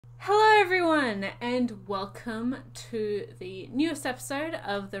Hello, everyone, and welcome to the newest episode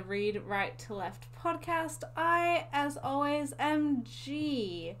of the Read Right to Left podcast. I, as always, am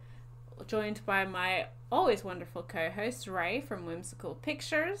G, joined by my always wonderful co-host, Ray from Whimsical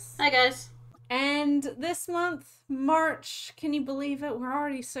Pictures. Hi, guys. And this month, March, can you believe it? We're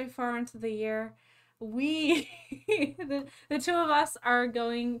already so far into the year. The two of us are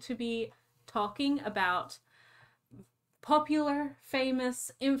going to be talking about popular,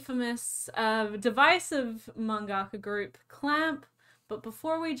 famous, infamous, divisive mangaka group Clamp. But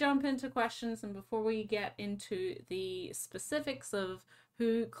before we jump into questions and before we get into the specifics of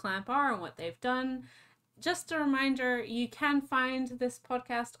who Clamp are and what they've done, just a reminder, you can find this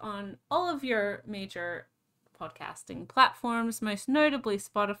podcast on all of your major podcasting platforms, most notably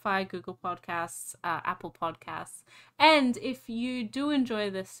Spotify, Google Podcasts, Apple Podcasts. And if you do enjoy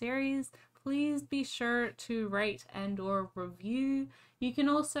this series, please be sure to rate and or review. You can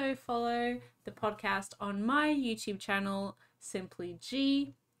also follow the podcast on my YouTube channel, Simply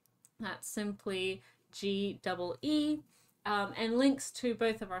G. That's Simply G-E-E. And links to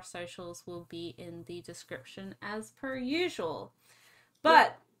both of our socials will be in the description as per usual.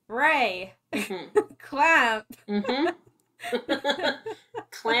 But, Ray, Clamp.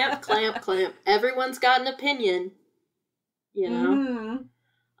 Clamp, clamp, clamp. Everyone's got an opinion. You know?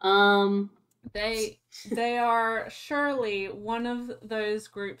 They are surely one of those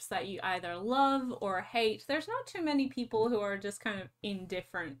groups that you either love or hate. There's not too many people who are just kind of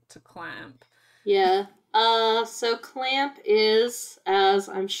indifferent to Clamp. Yeah. So Clamp is, as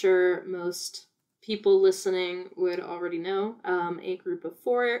I'm sure most people listening would already know, a group of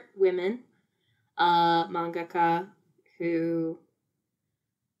 4 women, mangaka, who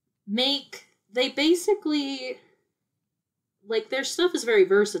they basically, like, their stuff is very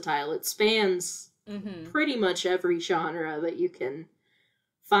versatile. It spans pretty much every genre that you can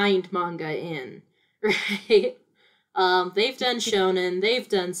find manga in, right? They've done shonen, they've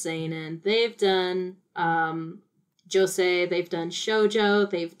done seinen, they've done josei, they've done shoujo,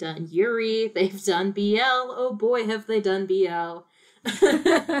 they've done yuri, they've done BL. Oh boy, have they done BL.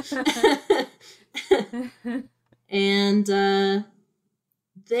 And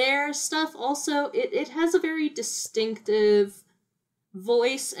their stuff also, it has a very distinctive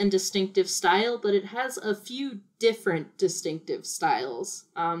voice and distinctive style, but it has a few different distinctive styles.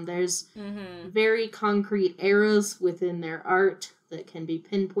 There's very concrete eras within their art that can be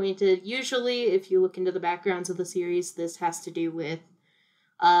pinpointed. Usually, if you look into the backgrounds of the series, this has to do with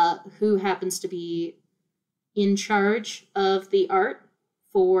who happens to be in charge of the art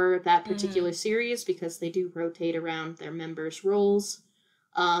for that particular series, because they do rotate around their members' roles.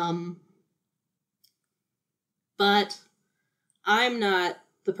 But I'm not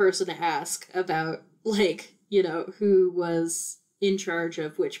the person to ask about, like, you know, who was in charge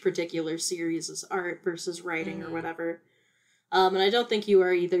of which particular series' art versus writing or whatever. And I don't think you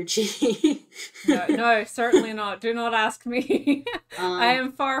are either, G. No, certainly not. Do not ask me. I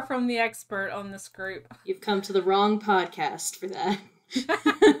am far from the expert on this group. You've come to the wrong podcast for that.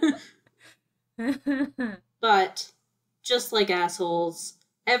 But, just like assholes,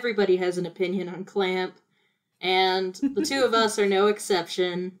 everybody has an opinion on Clamp, and the two of us are no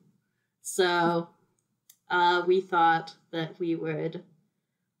exception. So, we thought that we would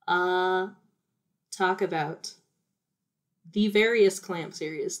talk about the various Clamp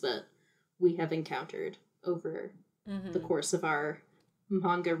series that we have encountered over the course of our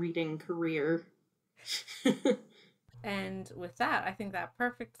manga reading career. And with that, I think that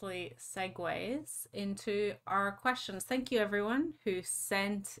perfectly segues into our questions. Thank you, everyone who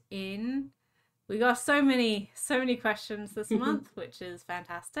sent in. We got so many questions this month, which is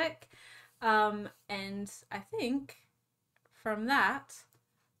fantastic. And I think from that,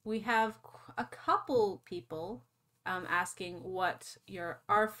 we have a couple people asking what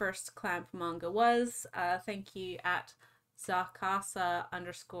our first Clamp manga was. Thank you at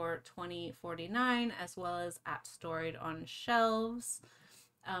Zakasa_2049, as well as at Storied on Shelves,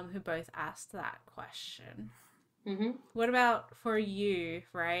 who both asked that question. What about for you,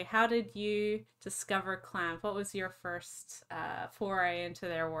 Ray? How did you discover Clamp? What was your first foray into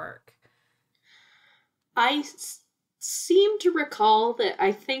their work? I seem to recall that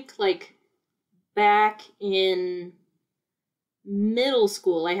I think, like, back in middle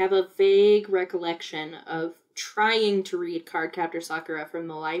school, I have a vague recollection of trying to read Cardcaptor Sakura from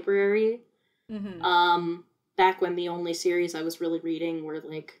the library. Back when the only series I was really reading were,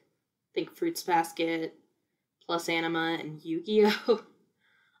 like, I think Fruits Basket, Plus Anima, and Yu-Gi-Oh!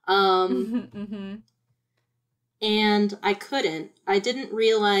 And I couldn't. I didn't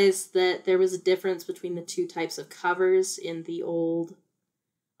realize that there was a difference between the two types of covers in the old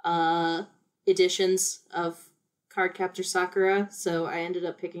editions of Cardcaptor Sakura, so I ended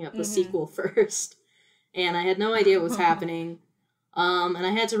up picking up the sequel first. And I had no idea what was happening. And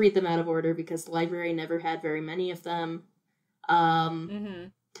I had to read them out of order because the library never had very many of them.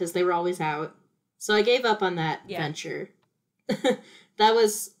 Because they were always out. So I gave up on that venture. That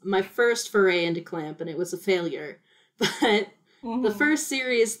was my first foray into Clamp, and it was a failure. But the first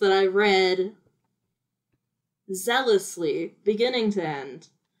series that I read zealously, beginning to end,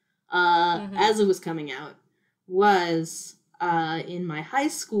 as it was coming out, was in my high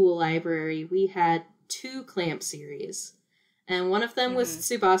school library. We had 2 Clamp series, and one of them was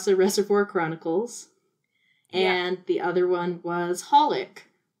Tsubasa Reservoir Chronicles, and the other one was Holic.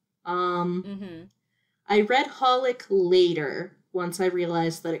 I read Holic later, once I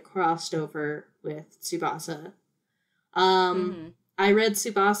realized that it crossed over with Tsubasa. I read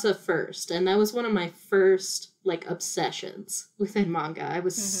Tsubasa first, and that was one of my first, like, obsessions within manga. I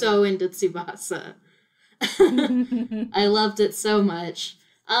was so into Tsubasa. I loved it so much.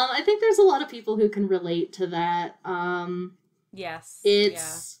 I think there's a lot of people who can relate to that. Yes.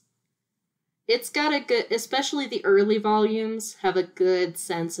 It's got a good, especially the early volumes have a good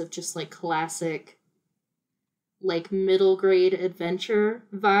sense of just, like, classic, like, middle grade adventure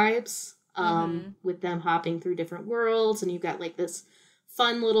vibes. With them hopping through different worlds, and you've got, like, this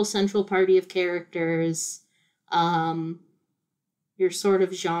fun little central party of characters. You're sort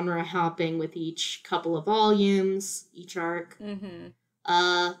of genre hopping with each couple of volumes, each arc.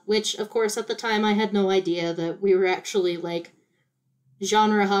 Which, of course, at the time I had no idea that we were actually, like,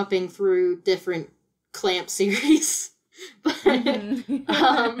 genre hopping through different Clamp series. But,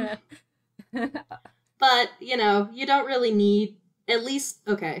 you know, you don't really need, at least,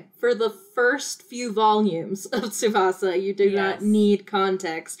 okay, for the first few volumes of Tsubasa, you do not need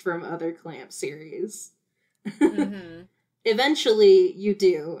context from other Clamp series. Eventually, you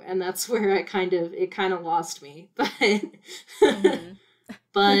do, and that's where it kind of lost me.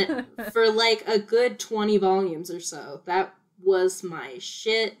 But for, like, a good 20 volumes or so, that was my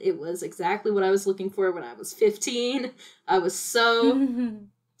shit. It was exactly what I was looking for when I was 15. I was so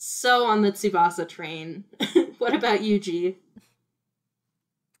on the Tsubasa train. What about you, G?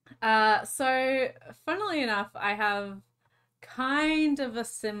 So, funnily enough, I have kind of a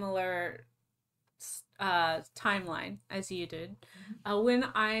similar timeline as you did. When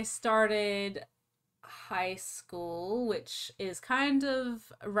I started high school, which is kind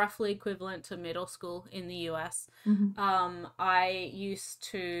of roughly equivalent to middle school in the US, I used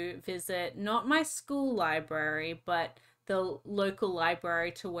to visit not my school library, but the local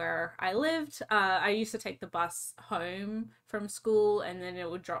library to where I lived. I used to take the bus home from school, and then it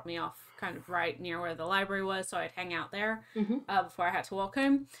would drop me off kind of right near where the library was, so I'd hang out there before I had to walk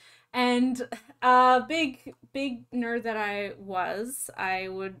home. And big nerd that I was, I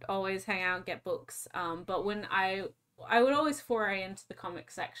would always hang out and get books. But when I would always foray into the comic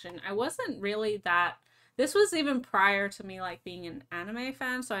section, I wasn't really that. This was even prior to me, like, being an anime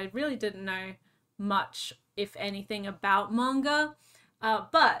fan, so I really didn't know much, if anything, about manga.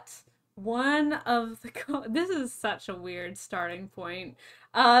 But one of the this is such a weird starting point.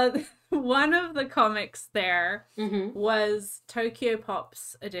 One of the comics there was Tokyo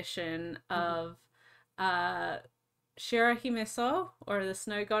Pop's edition of Shirahimeso, or the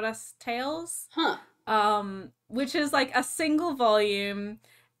Snow Goddess Tales, which is like a single volume,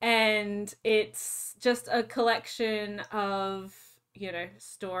 and it's just a collection of, you know,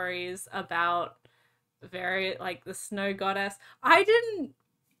 stories about very, like, the snow goddess. I didn't,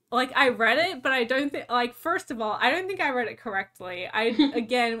 like, I read it, but I don't think, like, first of all, I don't think I read it correctly. I,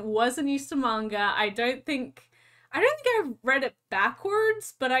 again, wasn't used to manga. I don't think I read it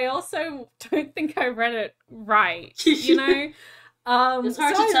backwards, but I also don't think I read it right, you know? It's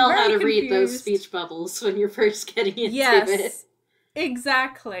hard to tell how to read those speech bubbles when you're first getting into it.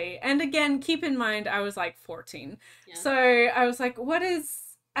 Exactly. And again, keep in mind, I was like 14. Yeah. So I was like,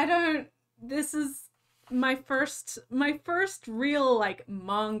 this is my first real, like,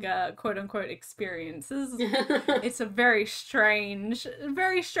 manga, quote unquote, experiences. It's a very strange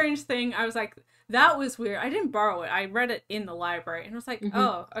thing. I was like, that was weird. I didn't borrow it. I read it in the library, and I was like,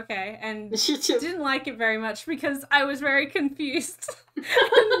 oh, okay. And didn't like it very much because I was very confused.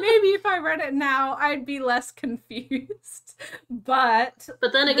 And maybe if I read it now, I'd be less confused. But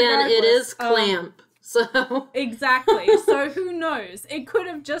then again, it is Clamp, so exactly. So who knows? It could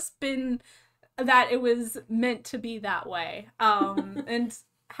have just been that it was meant to be that way. And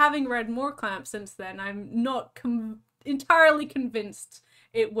having read more Clamp since then, I'm not entirely convinced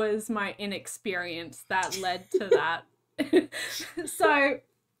it was my inexperience that led to that. So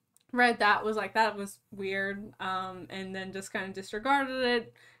read that, was like, that was weird, and then just kind of disregarded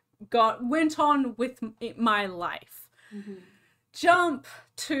it. went on with my life. Mm-hmm. Jump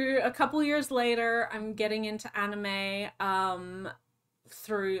to a couple years later, I'm getting into anime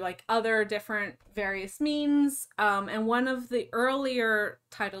through like other different various means, and one of the earlier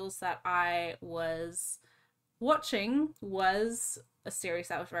titles that I was watching was a series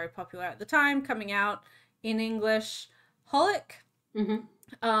that was very popular at the time, coming out in English, Holic.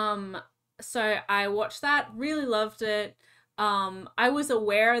 Mm-hmm. So I watched that, really loved it. I was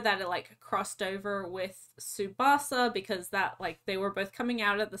aware that it like crossed over with Tsubasa because that like they were both coming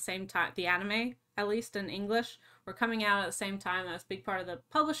out at the same time. The anime, at least in English, were coming out at the same time. That was a big part of the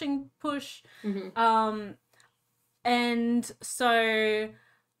publishing push. Mm-hmm. And so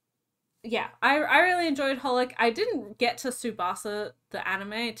yeah, I really enjoyed Holic. I didn't get to Tsubasa the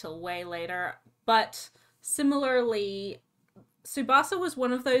anime till way later, but similarly, Tsubasa was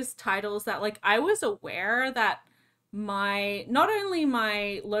one of those titles that like I was aware that not only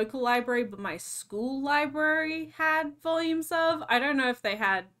my local library but my school library had volumes of. I don't know if they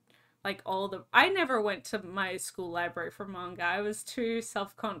had like I never went to my school library for manga. I was too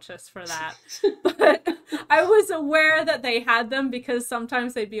self-conscious for that. But I was aware that they had them because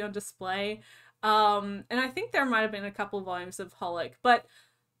sometimes they'd be on display. And I think there might have been a couple volumes of Holic, but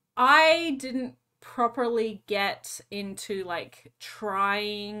I didn't properly get into like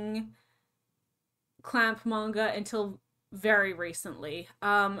trying clamp manga until very recently.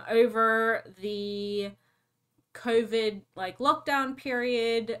 Over the COVID like lockdown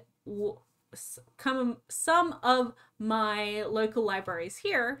period, some of my local libraries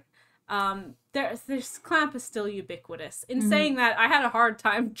here, there's clamp is still ubiquitous. In saying that, I had a hard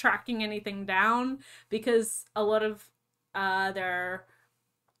time tracking anything down because a lot of their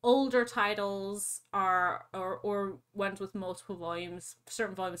older titles are or ones with multiple volumes,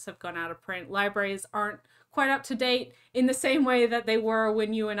 certain volumes have gone out of print. Libraries aren't quite up to date in the same way that they were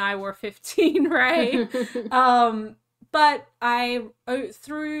when you and I were 15, right? But I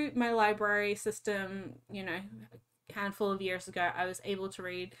through my library system, you know, a handful of years ago, I was able to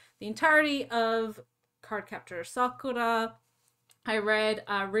read the entirety of Cardcaptor Sakura. I read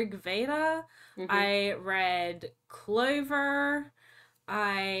Rig Veda. I read Clover.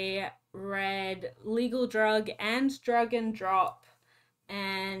 I read Legal Drug and Drug and Drop,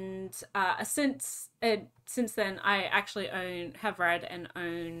 and since then I actually have read and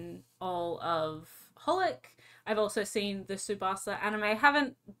own all of Holic. I've also seen the Tsubasa anime. I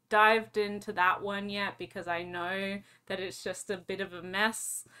haven't dived into that one yet because I know that it's just a bit of a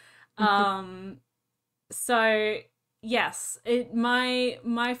mess. So yes,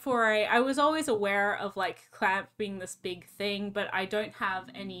 my foray, I was always aware of like clamp being this big thing, but I don't have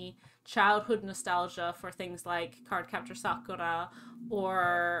any childhood nostalgia for things like Cardcaptor Sakura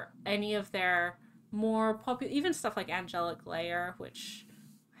or any of their more popular, even stuff like Angelic Layer, which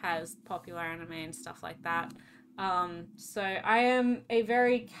has popular anime and stuff like that. So I am a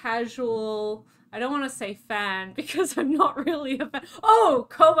very casual, I don't want to say fan because I'm not really a fan. Oh,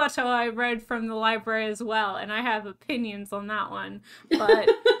 Kobato I read from the library as well, and I have opinions on that one, but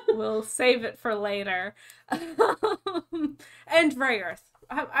we'll save it for later. And Rayearth.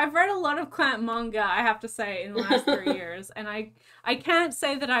 I've read a lot of clamp manga, I have to say, in the last 3 years, and I can't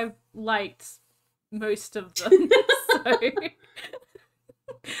say that I've liked most of them.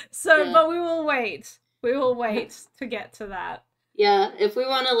 So yeah. But we will wait. We will wait to get to that. Yeah, if we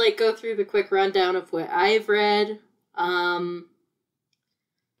want to like go through the quick rundown of what I've read,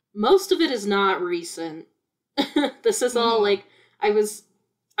 most of it is not recent. This is all like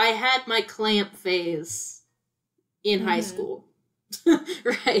I had my clamp phase in high school.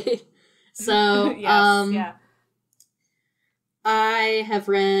 Right? So, yes, yeah. I have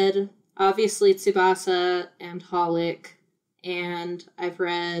read obviously Tsubasa and Holic, and I've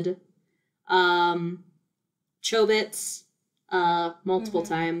read Chobits multiple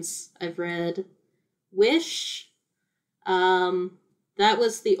times. I've read Wish. That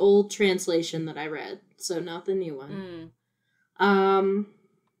was the old translation that I read, so not the new one.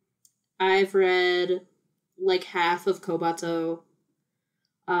 I've read like half of Kobato.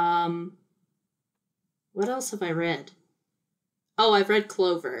 What else have I read? Oh, I've read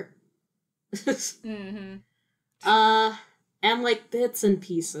Clover. And like bits and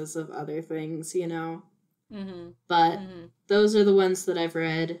pieces of other things, you know. But those are the ones that I've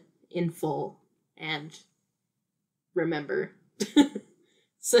read in full and remember.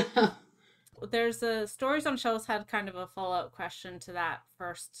 So there's a Stories on Shelves had kind of a follow-up question to that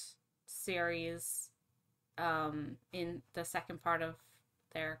first series, in the second part of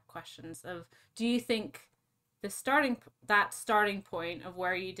their questions of, do you think that starting point of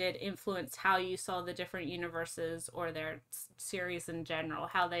where you did influence how you saw the different universes or their series in general,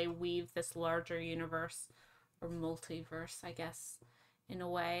 how they weave this larger universe or multiverse, I guess, in a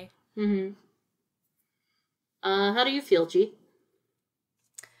way. Mm-hmm. How do you feel, G?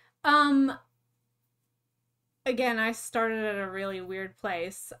 Again, I started at a really weird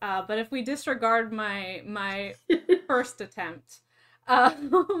place, but if we disregard my first attempt, I've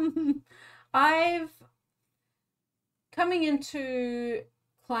coming into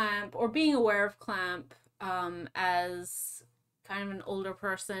Clamp or being aware of Clamp as kind of an older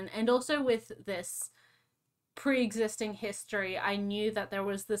person, and also with this pre-existing history, I knew that there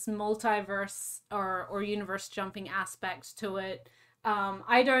was this multiverse or universe jumping aspect to it.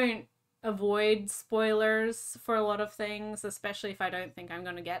 I don't avoid spoilers for a lot of things, especially if I don't think I'm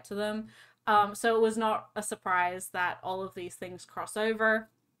going to get to them. So it was not a surprise that all of these things cross over.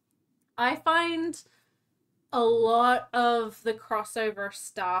 I find a lot of the crossover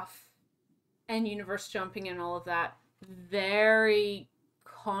stuff and universe jumping and all of that very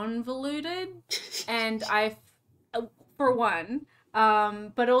convoluted, and for one,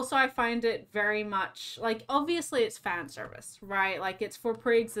 but also I find it very much like, obviously it's fan service, right? Like, it's for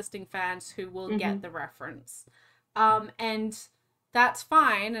pre-existing fans who will get the reference, and that's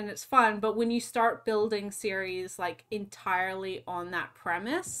fine and it's fun, but when you start building series like entirely on that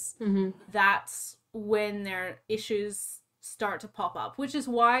premise, that's when their issues start to pop up, which is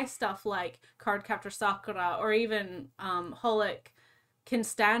why stuff like Cardcaptor Sakura or even Holic can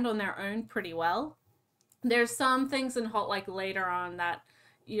stand on their own pretty well. There's some things in like later on that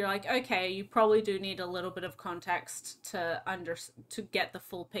you're like, okay, you probably do need a little bit of context to get the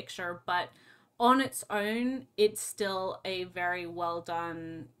full picture, but on its own, it's still a very well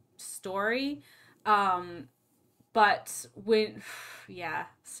done story. But when,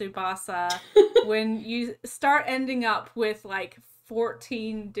 Tsubasa, when you start ending up with like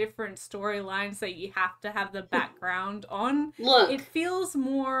 14 different storylines that you have to have the background on, look, it feels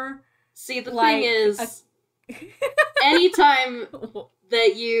more. See, the thing is, anytime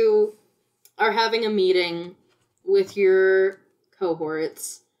that you are having a meeting with your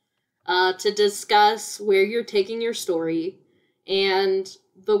cohorts to discuss where you're taking your story, and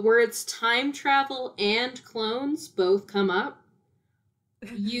the words time travel and clones both come up,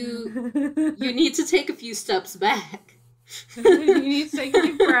 you need to take a few steps back. You need to take a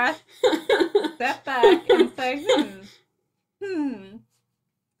deep breath, step back, and say,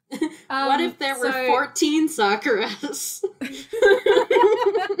 what if there were 14 Sakuras?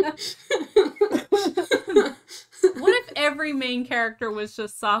 What if every main character was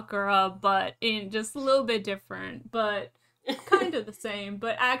just Sakura, but in just a little bit different, but kind of the same,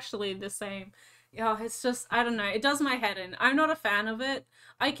 but actually the same? Yeah, it's just, I don't know, it does my head in. I'm not a fan of it.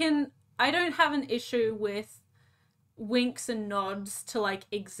 I don't have an issue with winks and nods to like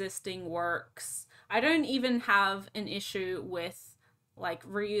existing works. I don't even have an issue with like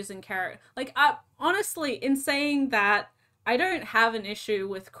reusing character. Like, I honestly, in saying that, I don't have an issue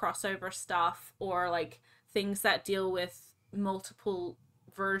with crossover stuff or like things that deal with multiple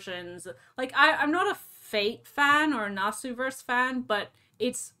versions. Like, I'm not a Fate fan or a Nasuverse fan, but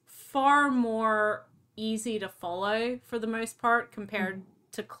it's far more easy to follow for the most part compared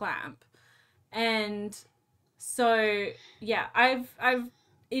to Clamp. And so, yeah, I've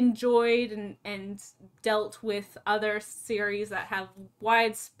enjoyed and dealt with other series that have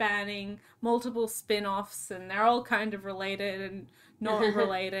wide spanning multiple spin-offs, and they're all kind of related and not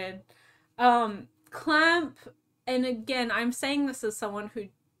related. Clamp, and again, I'm saying this as someone who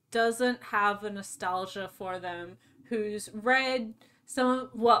doesn't have a nostalgia for them, who's read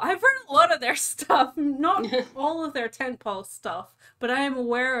I've read a lot of their stuff, not all of their tentpole stuff, but I am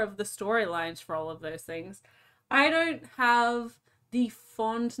aware of the storylines for all of those things. I don't have the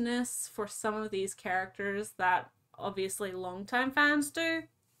fondness for some of these characters that obviously longtime fans do,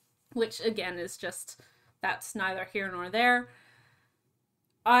 which again is just, that's neither here nor there.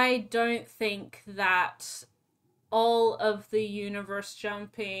 I don't think that all of the universe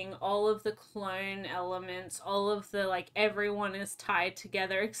jumping, all of the clone elements, all of the like everyone is tied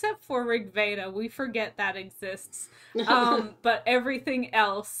together except for Rigveda. We forget that exists. But everything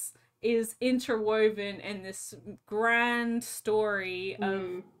else is interwoven in this grand story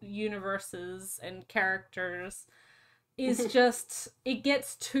of universes and characters is just, it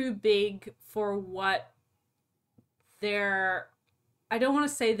gets too big for what their, I don't want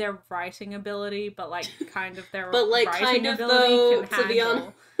to say their writing ability, but like kind of their but like writing kind of ability though, can handle. to be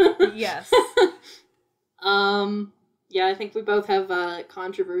honest. Yes. Yeah, I think we both have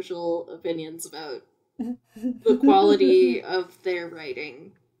controversial opinions about the quality of their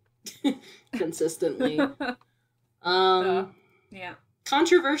writing consistently. Um, yeah.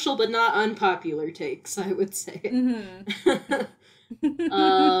 Controversial but not unpopular takes, I would say.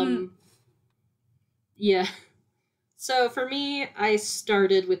 Mm-hmm. Yeah. So for me, I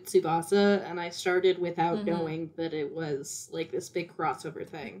started with Tsubasa, and I started without knowing that it was, like, this big crossover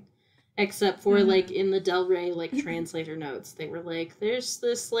thing. Except for, like, in the Del Rey, like, translator notes, they were like, there's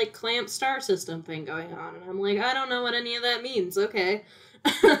this, like, clamp star system thing going on, and I'm like, I don't know what any of that means, okay.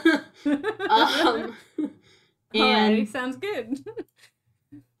 Alrighty, sounds good.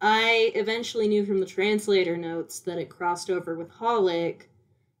 I eventually knew from the translator notes that it crossed over with Holic,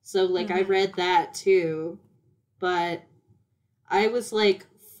 so, like, I read that, too. But I was, like,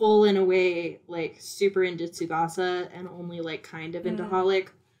 full in a way, like, super into Tsubasa and only, like, kind of into Holic,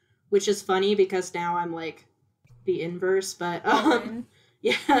 which is funny because now I'm, like, the inverse, but,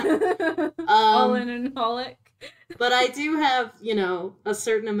 yeah. All in and Holic. But I do have, you know, a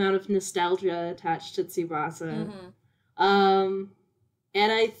certain amount of nostalgia attached to Tsubasa. And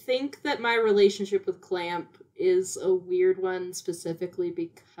I think that my relationship with Clamp is a weird one specifically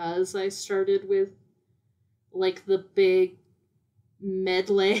because I started with, like, the big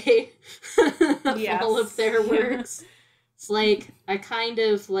medley of all of their works. It's like, I kind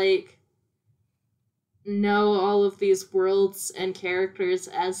of, like, know all of these worlds and characters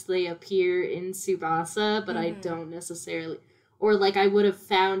as they appear in Tsubasa, but I don't necessarily... Or, like, I would have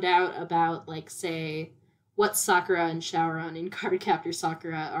found out about, like, say, what Sakura and Shaoran in Cardcaptor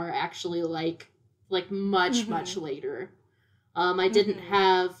Sakura are actually like much, much later. I didn't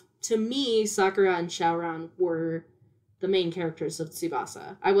have... To me, Sakura and Shaoran were the main characters of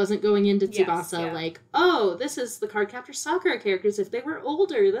Tsubasa. I wasn't going into Tsubasa like, oh, this is the Cardcaptor Sakura characters. If they were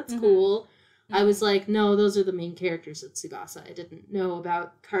older, that's cool. I was like, no, those are the main characters of Tsubasa. I didn't know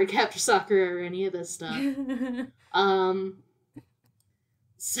about Cardcaptor Sakura or any of this stuff.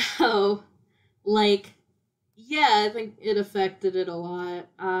 So, like, yeah, I think it affected it a lot.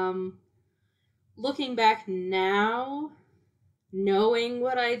 Looking back now, knowing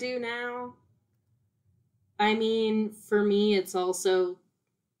what I do now, I mean, for me, it's also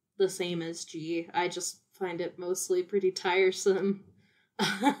the same as G. I just find it mostly pretty tiresome.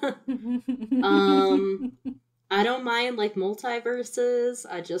 I don't mind, like, multiverses.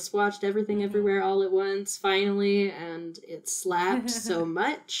 I just watched Everything Everywhere All at Once, finally, and it slapped so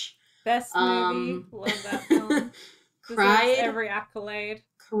much. Best movie. Love that film. Cried. Every accolade.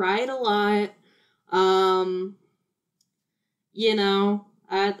 Cried a lot. You know,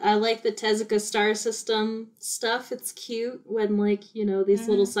 I like the Tezuka star system stuff. It's cute when, like, you know, these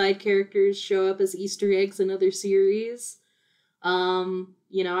little side characters show up as Easter eggs in other series.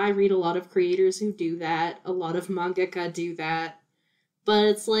 You know, I read a lot of creators who do that. A lot of mangaka do that. But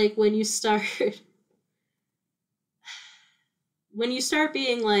it's like when you start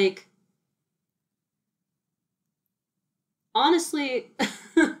being like, honestly,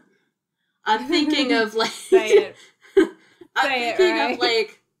 I'm thinking of, like, Say it. I'm thinking of,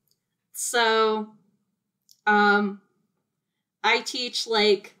 like, so, I teach,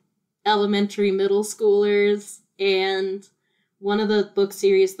 like, elementary, middle schoolers, and one of the book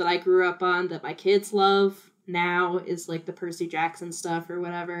series that I grew up on that my kids love now is, like, the Percy Jackson stuff or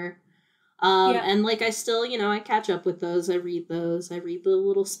whatever. And, like, I still, you know, I catch up with those, I read those, I read the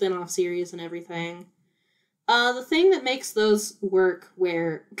little spin-off series and everything. The thing that makes those work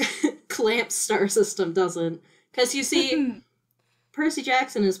where Clamp's star system doesn't, because you see, Percy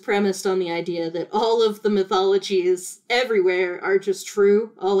Jackson is premised on the idea that all of the mythologies everywhere are just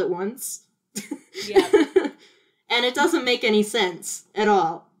true all at once. Yeah. And it doesn't make any sense at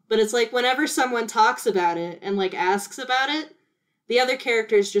all. But it's like, whenever someone talks about it and, like, asks about it, the other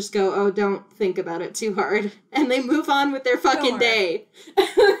characters just go, oh, don't think about it too hard. And they move on with their fucking day.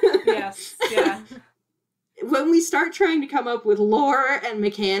 Yes, yeah. When we start trying to come up with lore and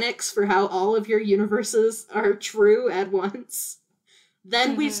mechanics for how all of your universes are true at once,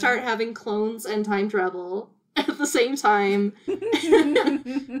 then we start having clones and time travel at the same time.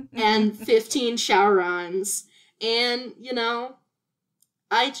 And 15 Shaorans. And, you know,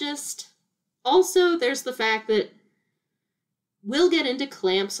 I just... Also, there's the fact that we'll get into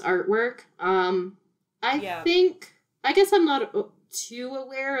Clamp's artwork. I think... I guess I'm not too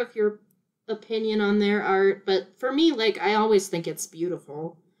aware of your opinion on their art, but for me, like, I always think it's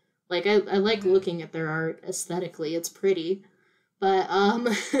beautiful. Like, I like looking at their art aesthetically. It's pretty. But,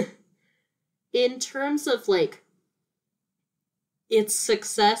 in terms of, like, its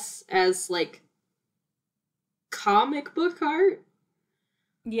success as, like, comic book art?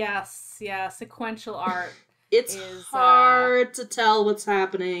 Yes, yeah, sequential art. It's hard to tell what's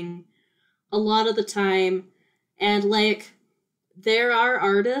happening a lot of the time. And, like, there are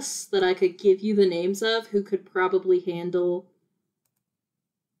artists that I could give you the names of who could probably handle,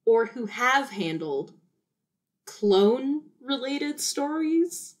 or who have handled, clone-related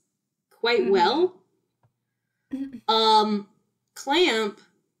stories quite well. Clamp,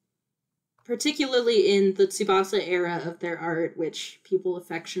 particularly in the Tsubasa era of their art, which people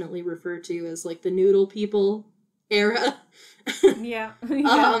affectionately refer to as, like, the Noodle People era. Yeah.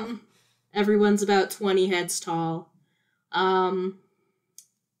 Everyone's about 20 heads tall.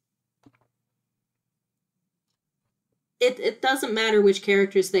 It doesn't matter which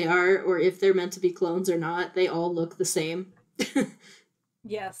characters they are, or if they're meant to be clones or not, they all look the same.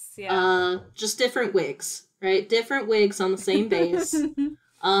 Yes, yeah. Just different wigs, right? Different wigs on the same base.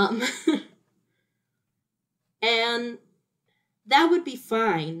 And that would be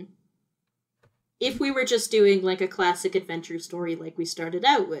fine if we were just doing, like, a classic adventure story like we started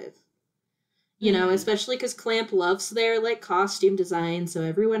out with. You know, especially because Clamp loves their, like, costume design, so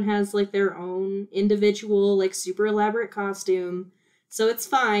everyone has, like, their own individual, like, super elaborate costume. So it's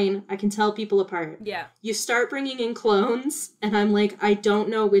fine. I can tell people apart. Yeah. You start bringing in clones, and I'm like, I don't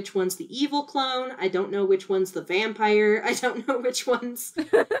know which one's the evil clone. I don't know which one's the vampire. I don't know which one's,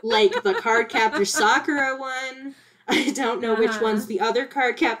 like, the Cardcaptor Sakura one. I don't know which one's the other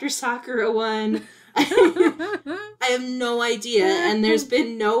Cardcaptor Sakura one. I have no idea, and there's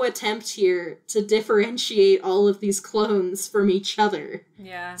been no attempt here to differentiate all of these clones from each other.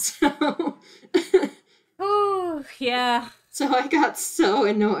 Yeah. So... Oh, yeah. So I got so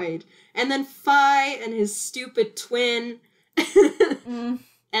annoyed. And then Phi and his stupid twin. And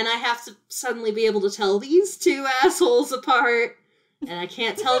I have to suddenly be able to tell these two assholes apart. And I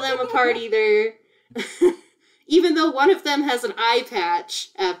can't tell them apart either. Even though one of them has an eye patch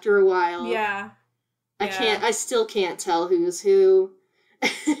after a while. Yeah. I still can't tell who's who.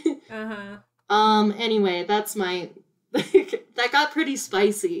 Anyway, that's my... that got pretty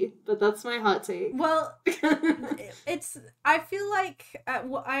spicy, but that's my hot take. Well, I feel like,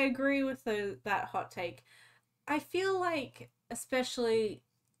 I agree with that hot take. I feel like, especially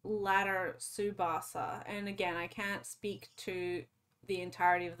latter Tsubasa, and again, I can't speak to the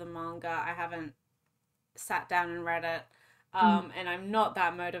entirety of the manga, I haven't sat down and read it, and I'm not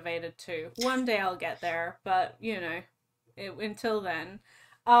that motivated to. One day I'll get there, but, you know, until then,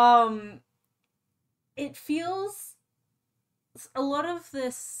 it feels... a lot of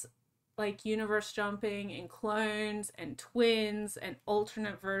this, like, universe jumping and clones and twins and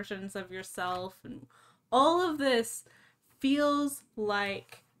alternate versions of yourself, and all of this feels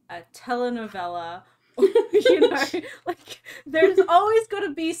like a telenovela. You know, like, there's always got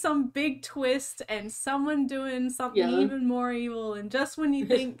to be some big twist and someone doing something even more evil, and just when you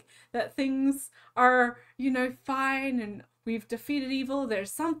think that things are, you know, fine and we've defeated evil,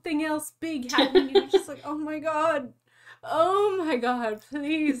 there's something else big happening, and you're just like, oh my god,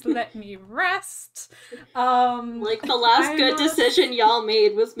 please let me rest. Like, the last good decision y'all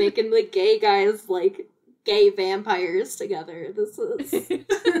made was making the gay guys, like, gay vampires together. This is...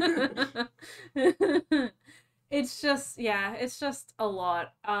 It's just a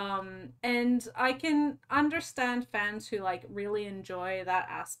lot. And I can understand fans who, like, really enjoy that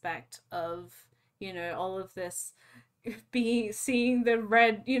aspect of, you know, all of this seeing the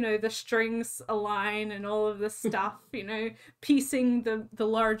red, you know, the strings align and all of this stuff, you know, piecing the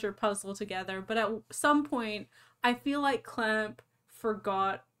larger puzzle together. But at some point, I feel like Clamp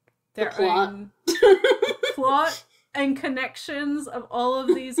forgot their own plot and connections of all of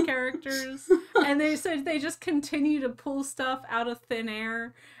these characters, and they just continue to pull stuff out of thin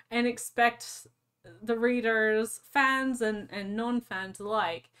air and expect the readers, fans and non-fans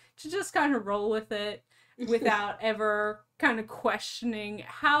alike, to just kind of roll with it without ever kind of questioning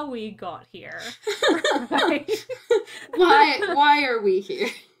how we got here. Right? Why are we here?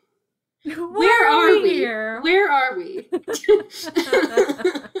 Where are we here? Where are we?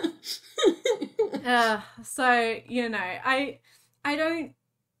 So, you know, I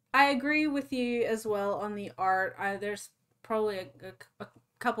agree with you as well on the art. There's probably a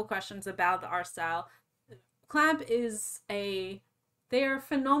couple questions about the art style. Clamp they are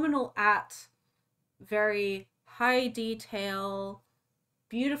phenomenal at very high detail,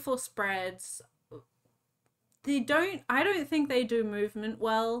 beautiful spreads. I don't think they do movement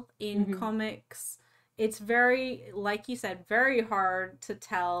well in comics. It's very, like you said, very hard to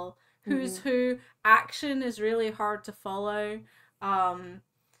tell who's who. Action is really hard to follow.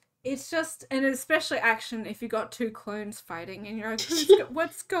 It's just, and especially action if you got two clones fighting and you're like,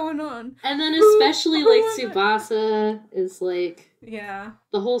 what's going on? And then especially like Tsubasa is like, yeah,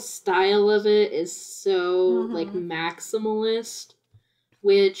 the whole style of it is so like maximalist.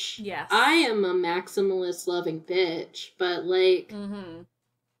 which Yes. I am a maximalist loving bitch, but like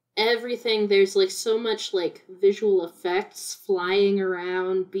everything, there's like so much like visual effects flying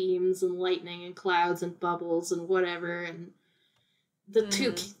around, beams and lightning and clouds and bubbles and whatever, and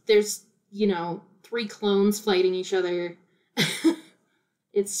the there's, you know, 3 clones fighting each other.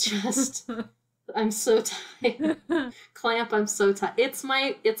 It's just I'm so tired. Clamp, I'm so tired. It's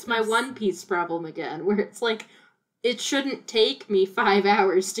my One Piece problem again, where it's like it shouldn't take me 5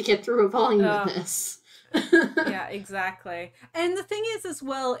 hours to get through a volume of this. Yeah, exactly. And the thing is as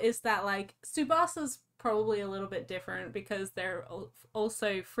well is that like Tsubasa's probably a little bit different because they're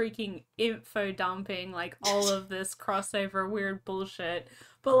also freaking info dumping like all of this crossover weird bullshit.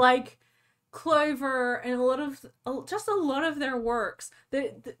 But like Clover and a lot of their works,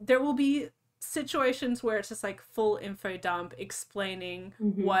 there will be situations where it's just like full info dump explaining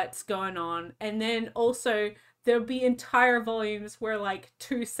what's going on, and then also there'll be entire volumes where like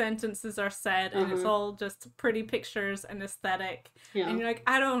 2 sentences are said and it's all just pretty pictures and aesthetic. Yeah. And you're like,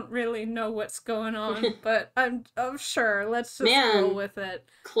 I don't really know what's going on, but I'm sure. Let's just roll with it.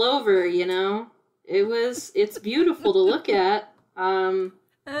 Clover, you know, it's beautiful to look at.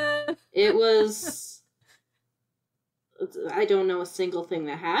 It was, I don't know a single thing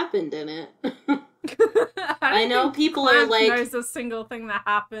that happened in it. I know people are like, knows a single thing that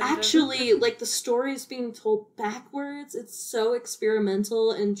happened. Actually, like the story is being told backwards. It's so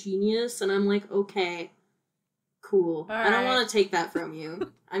experimental and genius, and I'm like, okay, cool. All I don't want to take that from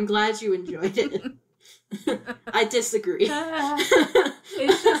you. I'm glad you enjoyed it. I disagree.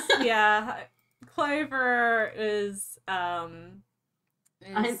 It's just, yeah, Clover is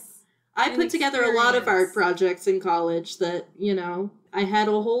I put together a lot of art projects in college that, you know, I had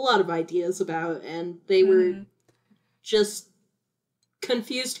a whole lot of ideas about, and they were just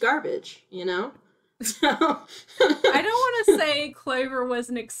confused garbage, you know? So I don't want to say Clover was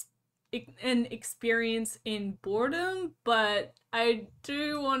an experience in boredom, but I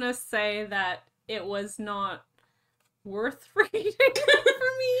do want to say that it was not worth reading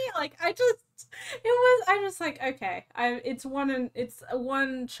for me. Like, I just like, okay, it's a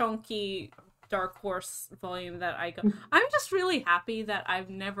one chunky Dark Horse volume that I go. I'm just really happy that I've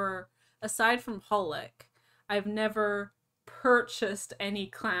never, aside from Holic, I've never purchased any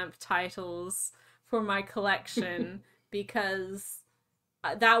Clamp titles for my collection because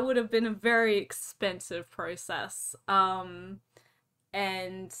that would have been a very expensive process.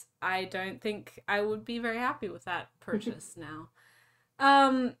 And I don't think I would be very happy with that purchase now.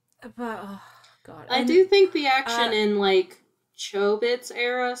 But oh god, I do think the action in like Chobits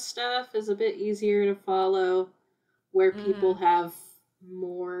era stuff is a bit easier to follow, where people have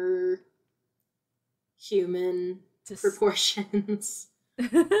more human proportions.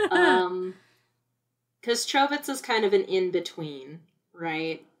 Because Chobits is kind of an in-between,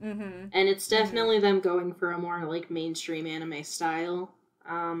 right? And it's definitely them going for a more like mainstream anime style.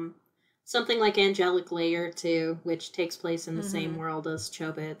 Something like Angelic Layer too, which takes place in the same world as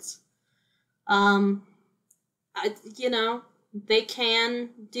Chobits. You know, they can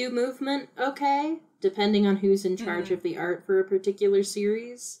do movement okay, depending on who's in charge of the art for a particular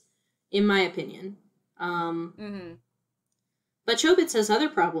series, in my opinion. But Chobits has other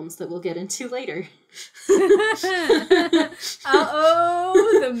problems that we'll get into later. The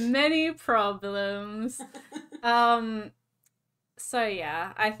many problems. So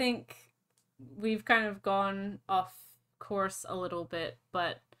yeah, I think we've kind of gone off course a little bit,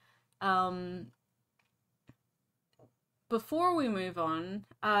 but before we move on,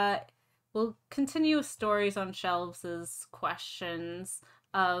 we'll continue with Stories on Shelves' questions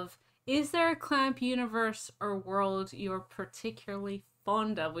of, is there a Clamp universe or world you're particularly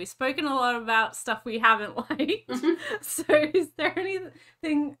fond of? We've spoken a lot about stuff we haven't liked. So is there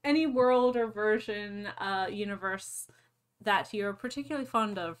anything, any world or version, universe that you're particularly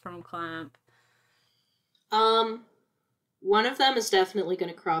fond of from Clamp? One of them is definitely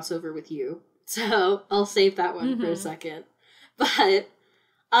going to cross over with you, so I'll save that one for a second. But,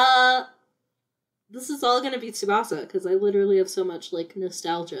 this is all going to be Tsubasa, because I literally have so much, like,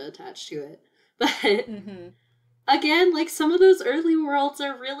 nostalgia attached to it. But, again, like, some of those early worlds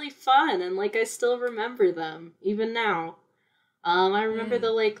are really fun, and, like, I still remember them, even now. I remember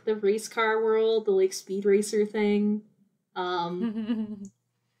the race car world, the, like, speed racer thing.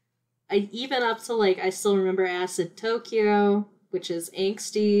 I even up to, like, I still remember Acid Tokyo, which is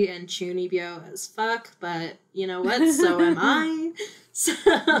angsty and chunibyo as fuck, but you know what? So am I. So,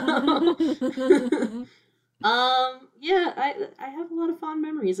 yeah, I have a lot of fond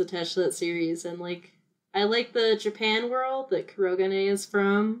memories attached to that series, and, like, I like the Japan world that Kurogane is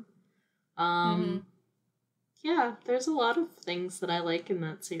from. Yeah, there's a lot of things that I like in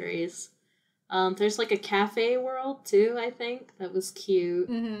that series. There's like a cafe world too, I think, that was cute.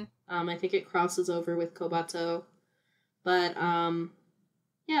 Mm-hmm. I think it crosses over with Kobato. But,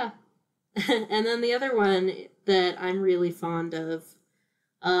 yeah. And then the other one that I'm really fond of,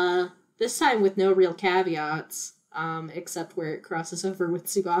 this time with no real caveats, except where it crosses over with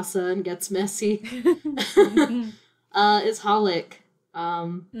Tsubasa and gets messy, is Holic.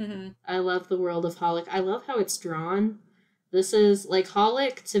 I love the world of Holic. I love how it's drawn. This is, like,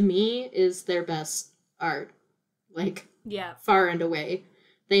 Holic, to me, is their best art. Like, yeah. Far and away.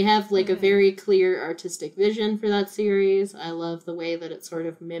 They have, like, a very clear artistic vision for that series. I love the way that it sort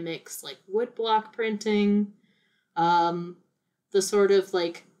of mimics, like, woodblock printing. The sort of,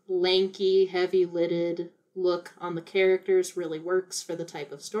 like, lanky, heavy-lidded look on the characters really works for the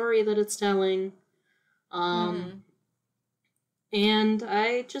type of story that it's telling. And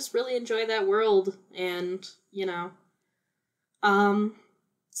I just really enjoy that world, and, you know,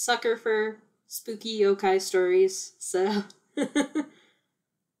 sucker for spooky yokai stories, so...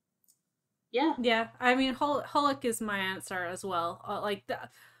 Yeah. Yeah, I mean, Holic is my answer as well. Like,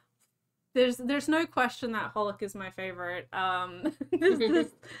 there's no question that Holic is my favorite. And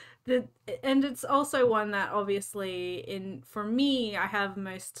it's also one that obviously, for me, I have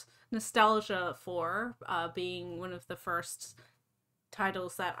most nostalgia for, being one of the first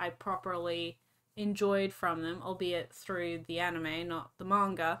titles that I properly enjoyed from them, albeit through the anime, not the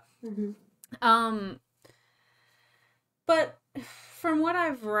manga. But from what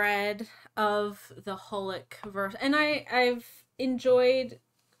I've read of the Holic verse, and I've enjoyed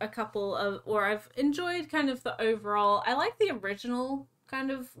I've enjoyed kind of the overall, I like the original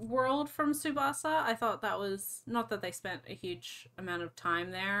kind of world from Tsubasa. I thought that was, not that they spent a huge amount of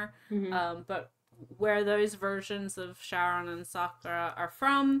time there, but where those versions of Sharon and Sakura are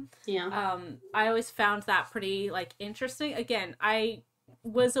from, I always found that pretty, like, interesting. Again, I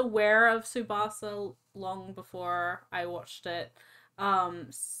was aware of Tsubasa long before I watched it.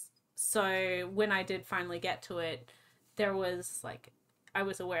 So when I did finally get to it, there was, like, I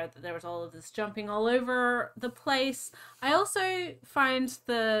was aware that there was all of this jumping all over the place. I also find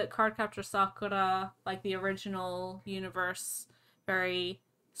the Cardcaptor Sakura, like the original universe, very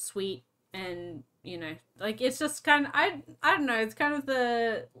sweet, and, you know, like, it's just kind of, I don't know, it's kind of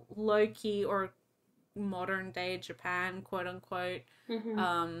the low-key or modern day Japan, quote unquote,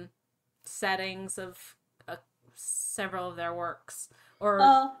 settings of several of their works,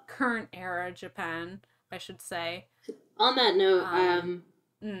 or current era Japan, I should say. On that note,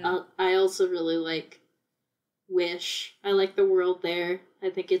 I also really like Wish. I like the world there. I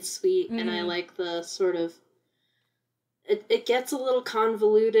think it's sweet, and I like the sort of... It gets a little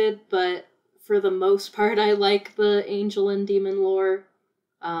convoluted, but for the most part, I like the angel and demon lore.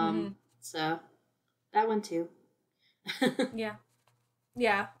 So, that one too. Yeah.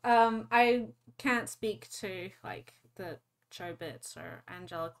 I can't speak to, like, the Chobits or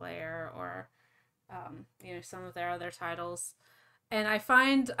Angelic Layer or, you know, some of their other titles. And I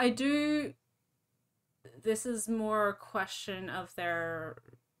find this is more a question of their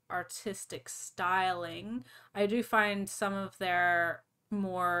artistic styling. I do find some of their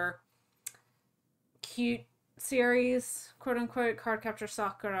more cute series, quote unquote, Cardcaptor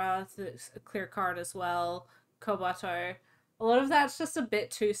Sakura, the Clear Card as well, Kobato, a lot of that's just a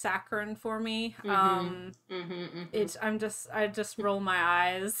bit too saccharine for me. I just roll my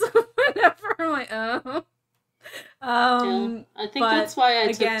eyes whenever I'm like, oh. I think that's why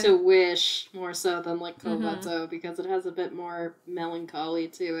I took to Wish more so than, like, Kobato, because it has a bit more melancholy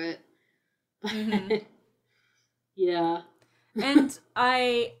to it. Yeah. And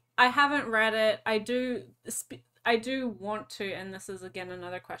I haven't read it. I do want to, and this is again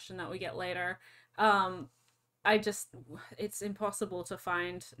another question that we get later. It's impossible to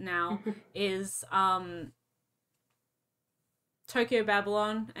find now, is Tokyo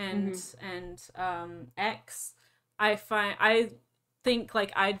Babylon and X. I think,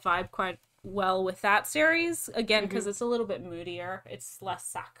 like, I'd vibe quite well with that series, again, because it's a little bit moodier. It's less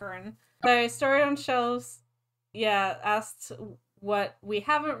saccharine. So, Story on Shelves, asked what we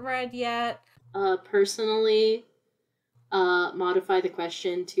haven't read yet. Personally, modify the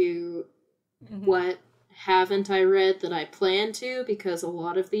question to what haven't I read that I plan to, because a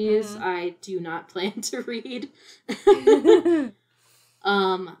lot of these I do not plan to read.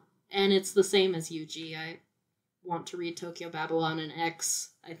 And it's the same as UG. I want to read Tokyo Babylon and X.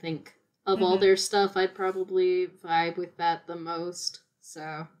 I think of all their stuff, I'd probably vibe with that the most.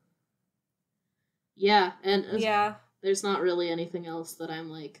 So, yeah, and there's not really anything else that I'm,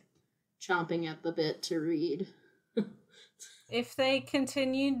 like, chomping at the bit to read. If they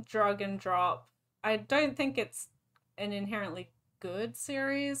continued drag and drop I don't think it's an inherently good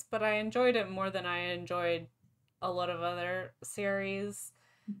series, but I enjoyed it more than I enjoyed a lot of other series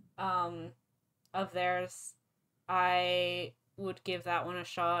of theirs. I would give that one a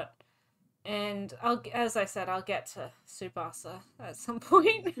shot. And as I said, I'll get to Tsubasa at some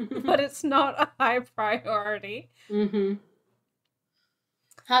point, but it's not a high priority. Mm-hmm.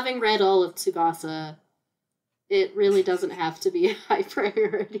 Having read all of Tsubasa, it really doesn't have to be a high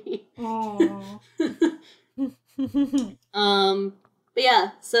priority. Oh. But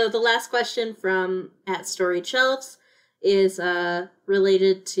yeah, so the last question from @StoryShelves is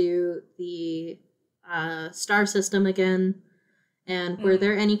related to the star system again. And were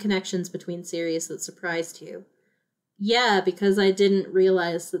there any connections between series that surprised you? Yeah, because I didn't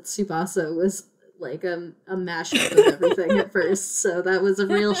realize that Tsubasa was like a mashup of everything at first, so that was a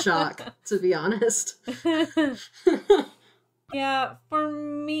real shock, to be honest. Yeah, for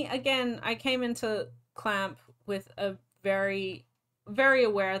me, again, I came into Clamp with a very, very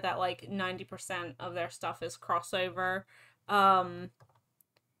aware that like 90% of their stuff is crossover.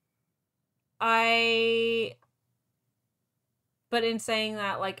 But in saying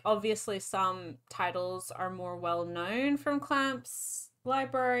that, like, obviously some titles are more well known from Clamp's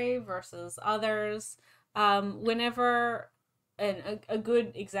library versus others. Whenever, and a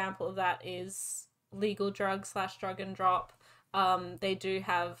good example of that is Legal Drug / Drug and Drop. They do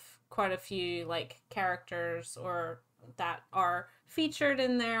have quite a few, like, characters or that are featured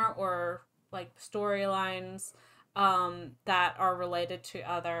in there, or like storylines that are related to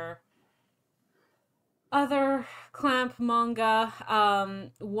other Clamp manga.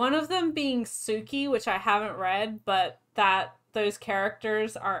 One of them being Suki, which I haven't read, but that those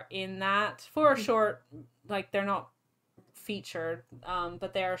characters are in that for a short, like, they're not featured,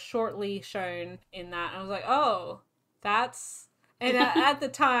 but they are shortly shown in that. And I was like, oh, that's... And at the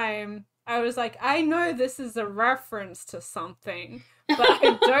time, I was like, I know this is a reference to something, but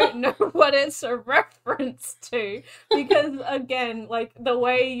I don't know what it's a reference to, because again, like, the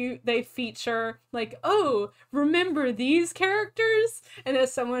way they feature, like, oh, remember these characters? And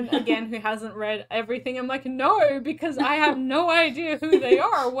as someone, again, who hasn't read everything, I'm like, no, because I have no idea who they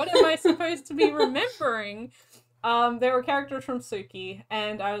are. What am I supposed to be remembering? There were characters from Suki,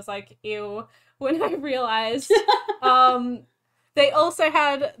 and I was like, ew, when I realized, they also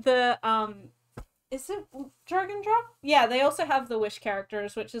had the, is it Dragon Drop? Yeah, they also have the Wish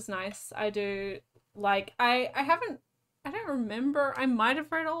characters, which is nice. I do like, I don't remember, I might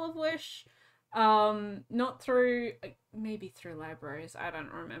have read all of Wish, not through, maybe through libraries, I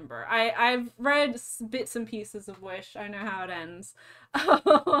don't remember. I've read bits and pieces of Wish, I know how it ends.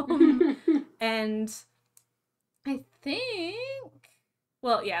 And I think,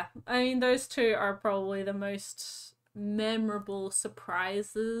 well, yeah, I mean, those two are probably the most memorable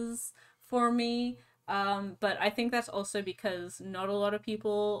surprises for me, but I think that's also because not a lot of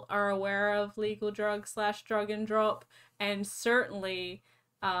people are aware of Legal Drug / Drug and Drop, and certainly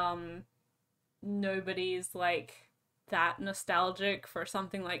nobody's like that nostalgic for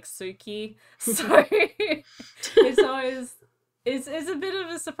something like Suki, so it's always it's a bit of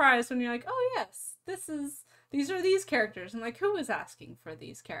a surprise when you're like, oh yes, these are these characters. I'm like, who is asking for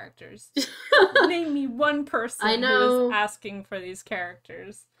these characters? Name me one person who is asking for these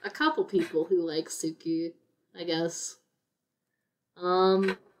characters. A couple people who like Suki, I guess.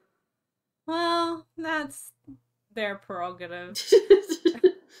 Well, that's their prerogative.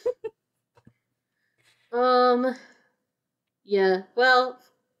 Yeah, well,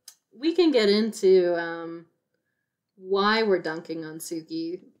 we can get into, why we're dunking on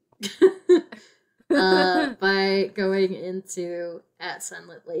Suki. By going into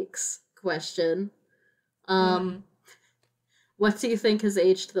 @Sunlit Lake's question. What do you think has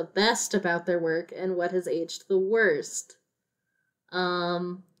aged the best about their work, and what has aged the worst?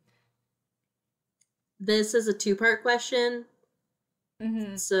 This is a two-part question.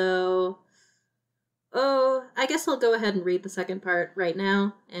 So, I guess I'll go ahead and read the second part right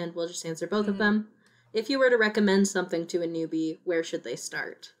now, and we'll just answer both of them. If you were to recommend something to a newbie, where should they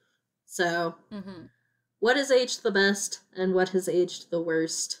start? So, what has aged the best, and what has aged the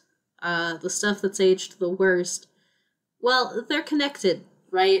worst? The stuff that's aged the worst, well, they're connected,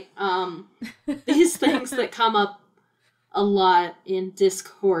 right? These things that come up a lot in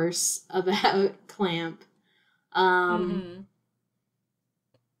discourse about Clamp.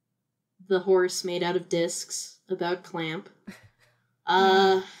 The horse made out of discs about Clamp.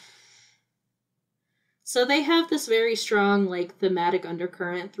 So they have this very strong, like, thematic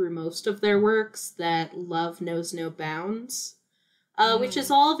undercurrent through most of their works that love knows no bounds, which is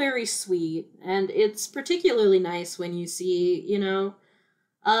all very sweet, and it's particularly nice when you see,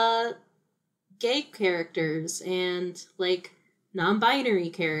 gay characters and, like, non-binary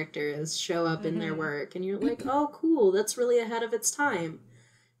characters show up in their work, and you're like, oh, cool, that's really ahead of its time.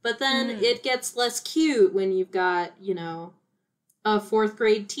 But then it gets less cute when you've got, you know, a 4th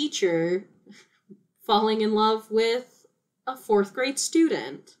grade teacher falling in love with a 4th grade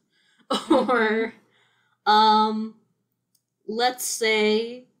student. Or, let's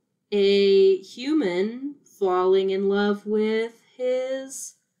say a human falling in love with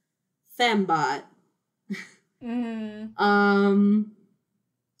his fembot.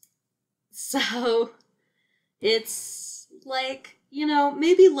 So it's like, you know,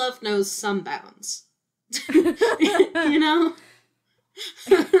 maybe love knows some bounds. You know?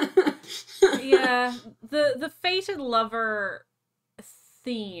 Yeah, the fated lover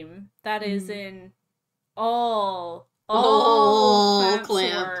theme that is in all clamp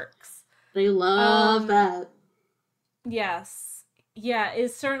works. They love that. Yes. Yeah,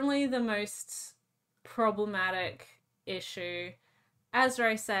 is certainly the most problematic issue. As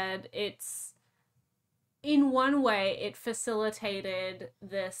Ray said, it's, in one way, it facilitated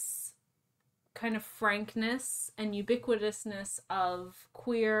this kind of frankness and ubiquitousness of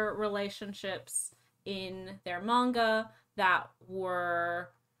queer relationships in their manga that were,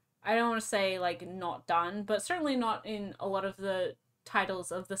 I don't want to say, like, not done, but certainly not in a lot of the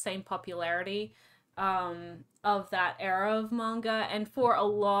titles of the same popularity of that era of manga. And for a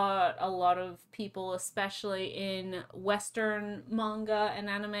lot of people, especially in Western manga and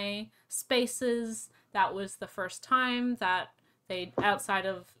anime spaces, that was the first time that they, outside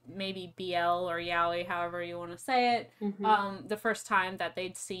of maybe BL or yaoi, however you want to say it, the first time that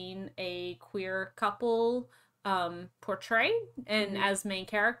they'd seen a queer couple portrayed and as main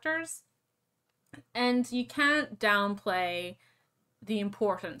characters. And you can't downplay the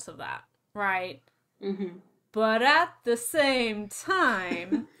importance of that, right? But at the same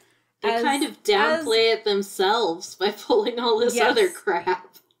time, they kind of downplay it themselves by pulling all this other crap.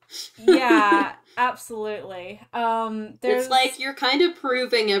 Yeah, absolutely. It's like you're kind of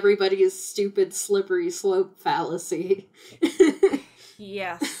proving everybody's stupid slippery slope fallacy.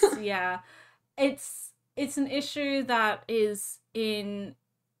 Yes, yeah. It's an issue that is in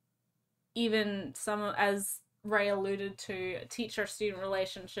even some, as Ray alluded to, teacher-student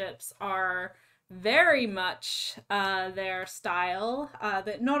relationships are very much their style.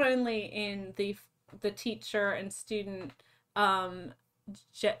 That not only in the teacher and student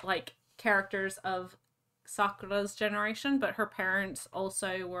like characters of Sakura's generation, but her parents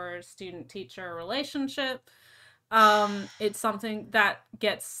also were student-teacher relationship. It's something that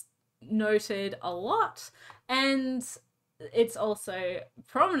gets noted a lot, and it's also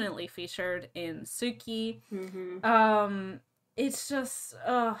prominently featured in Suki. It's just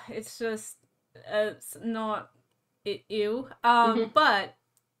it's not ew. But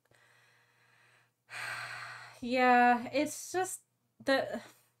yeah, it's just the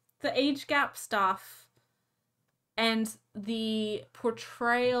age gap stuff and the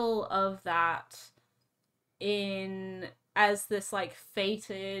portrayal of that in as this like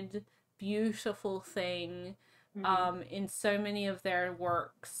fated beautiful thing in so many of their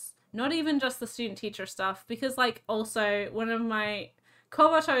works, not even just the student teacher stuff, because like also one of my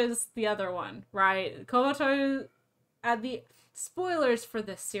Kobato is the other one, right? Kobato, at the spoilers for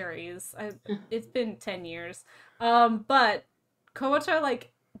this series, it's been 10 years, but Kobato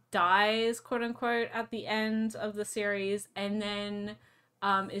like dies, quote unquote, at the end of the series, and then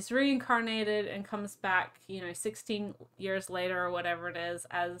is reincarnated and comes back, 16 years later or whatever it is,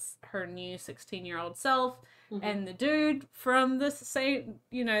 as her new 16-year-old self. And the dude from the same,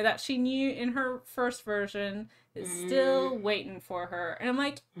 that she knew in her first version is still waiting for her. And I'm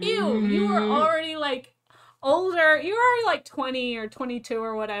like, ew, you were already like older. You were already like 20 or 22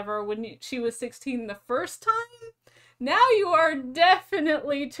 or whatever when she was 16 the first time. Now you are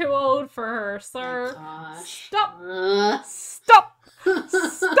definitely too old for her, sir. Stop. Stop.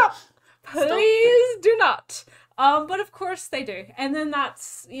 Stop. Please do not. But of course they do. And then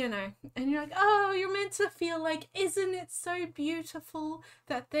that's, and you're like, oh, you're meant to feel like, isn't it so beautiful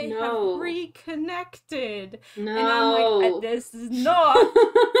that they have reconnected? No. And I'm like, this is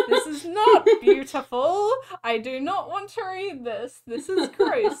not beautiful. I do not want to read this. This is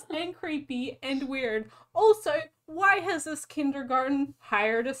gross and creepy and weird. Also, why has this kindergarten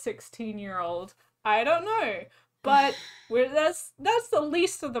hired a 16-year-old? I don't know. But that's the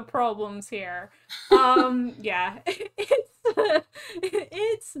least of the problems here. Yeah,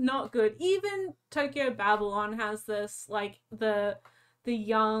 it's not good. Even Tokyo Babylon has this, like, the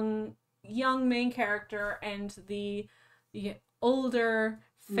young main character and the older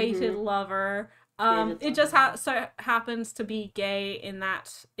fated lover. It just so happens to be gay in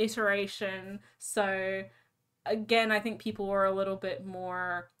that iteration. So again, I think people were a little bit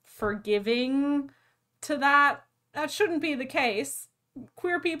more forgiving to that. That shouldn't be the case.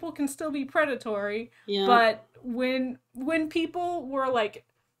 Queer people can still be predatory, but when people were like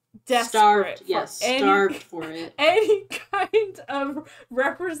desperate starved for it, any kind of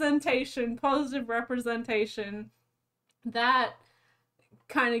representation, positive representation, that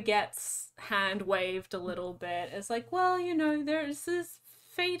kind of gets hand waved a little bit. It's like, well, you know, there's this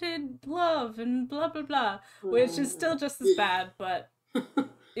fated love and blah blah blah, which is still just as bad, but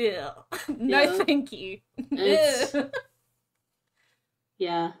ew. No thank you.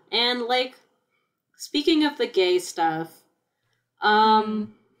 Yeah, and like, speaking of the gay stuff,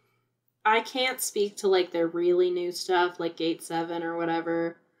 I can't speak to like their really new stuff, like Gate 7 or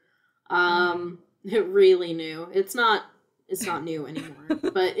whatever. It really new. It's not new anymore,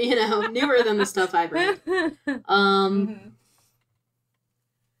 but you know, newer than the stuff I've read.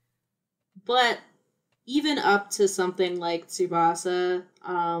 But even up to something like Tsubasa,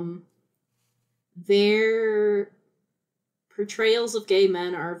 their portrayals of gay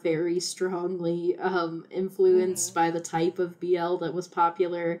men are very strongly influenced by the type of BL that was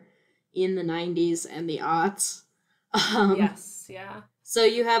popular in the 90s and the aughts. Yes, yeah. So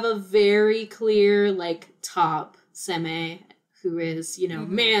you have a very clear, like, top seme who is, you know,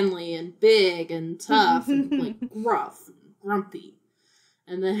 manly and big and tough and, like, gruff and grumpy.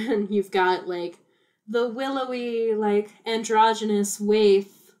 And then you've got, like, the willowy, like, androgynous waif,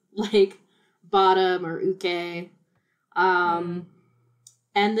 like, bottom or uke. And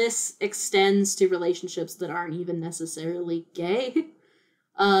this extends to relationships that aren't even necessarily gay.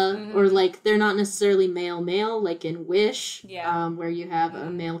 Or, like, they're not necessarily male-male, like in Wish, where you have a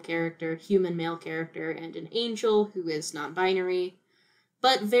male character, human male character, and an angel who is non-binary,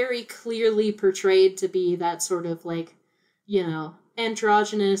 but very clearly portrayed to be that sort of, like, you know,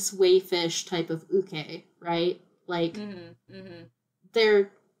 androgynous, waifish type of uke, right? Like,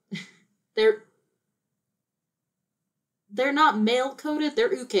 they're not male-coded,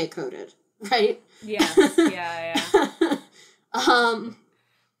 they're uke-coded, right? Yes, yeah.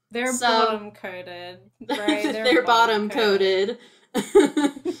 They're bottom-coded, right? They're bottom-coded.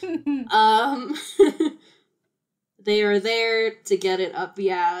 They are there to get it up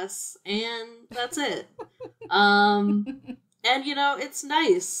the ass, and that's it. And, you know, it's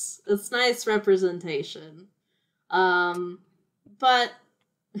nice. It's nice representation. But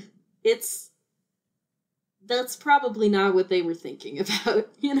that's probably not what they were thinking about,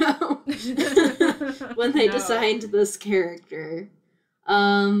 you know? When they designed this character.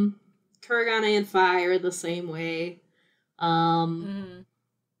 Kuragane and Fi are the same way. You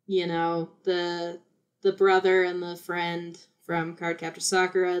know, the brother and the friend from Cardcaptor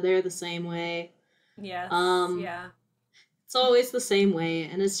Sakura, they're the same way. Yes, yeah. It's always the same way,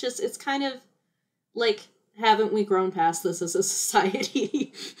 and it's kind of, like, haven't we grown past this as a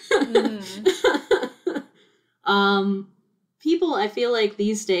society? People, I feel like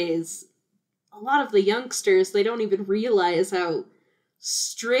these days, a lot of the youngsters, they don't even realize how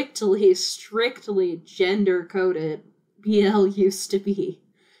strictly gender-coded BL used to be.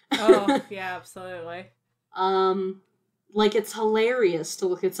 Oh, yeah, absolutely. Like, it's hilarious to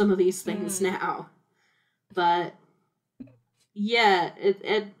look at some of these things now. But, yeah,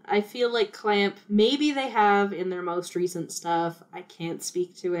 I feel like Clamp, maybe they have in their most recent stuff, I can't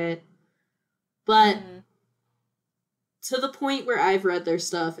speak to it, but to the point where I've read their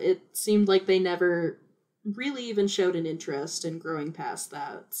stuff, it seemed like they never really even showed an interest in growing past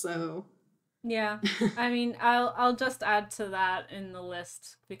that, so... Yeah, I mean, I'll just add to that in the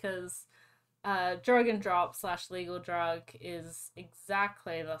list, because Drug and Drop / Legal Drug is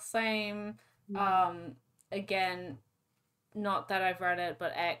exactly the same. Again, not that I've read it,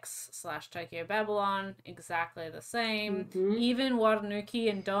 but X / Tokyo Babylon, exactly the same. Even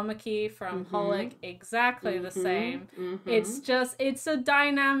Watanuki and Domaki from Holic, exactly the same. It's a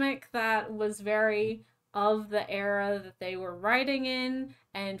dynamic that was very of the era that they were writing in,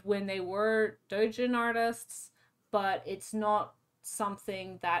 and when they were doujin artists, but it's not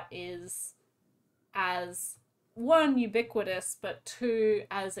something that is as, one, ubiquitous, but two,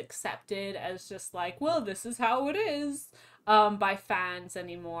 as accepted as just like, well, this is how it is, by fans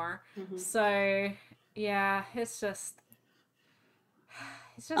anymore. So, yeah, it's just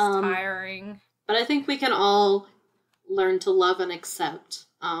tiring. But I think we can all learn to love and accept,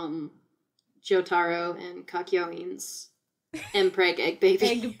 Jotaro and Kakyoin's Mpreg Egg Baby.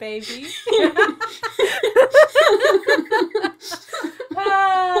 Egg Baby.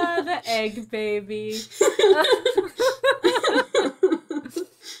 The Egg Baby.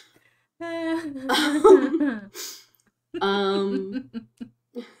 Um,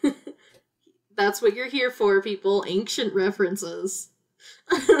 that's what you're here for, people. Ancient references.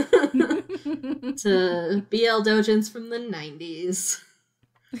 To BL doujins from the 90s.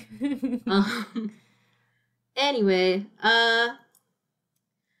 Anyway, and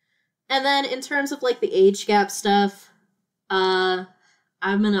then in terms of, like, the age gap stuff, I'm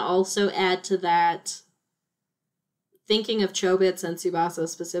gonna also add to that, thinking of Chobits and Tsubasa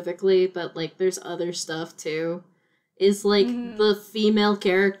specifically, but, like, there's other stuff, too, is, like, the female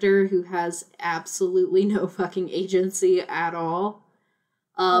character who has absolutely no fucking agency at all.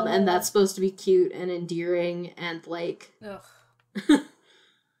 And that's supposed to be cute and endearing and, like...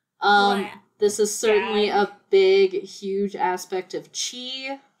 This is certainly a big, huge aspect of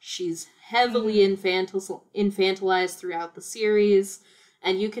Chi. She's heavily infantilized throughout the series,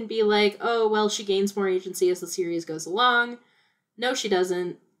 and you can be like, oh, well, she gains more agency as the series goes along. No, she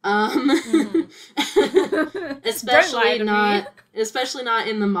doesn't. Especially not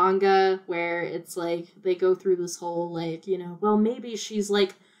in the manga, where it's like, they go through this whole, like, you know, well, maybe she's,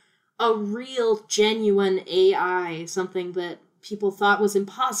 like, a real, genuine AI, something that people thought was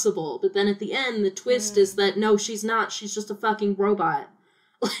impossible, but then at the end, the twist is that, no, she's not, she's just a fucking robot.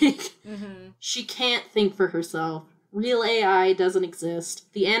 Like, she can't think for herself. Real AI doesn't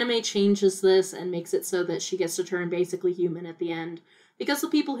exist. The anime changes this and makes it so that she gets to turn basically human at the end, because the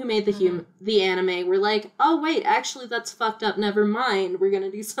people who made the anime were like, oh wait, actually that's fucked up, never mind, we're gonna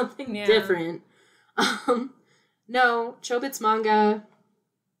do something different. No, Chobits manga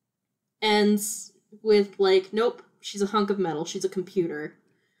ends with, like, nope, she's a hunk of metal. She's a computer.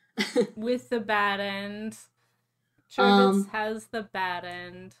 With the bad end. Chobits has the bad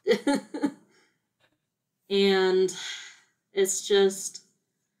end. And it's just,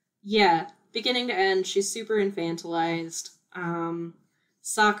 yeah, beginning to end, she's super infantilized.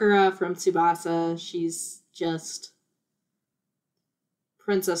 Sakura from Tsubasa, she's just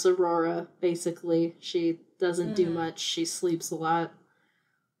Princess Aurora, basically. She doesn't do much. She sleeps a lot.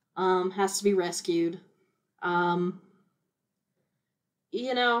 Has to be rescued.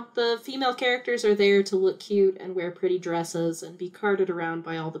 You know, the female characters are there to look cute and wear pretty dresses and be carted around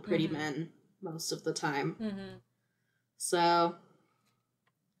by all the pretty men most of the time. So,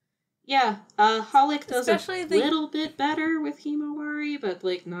 yeah, Holic does little bit better with Himawari, but,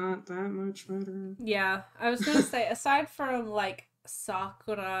 like, not that much better. Yeah, I was gonna say, aside from, like,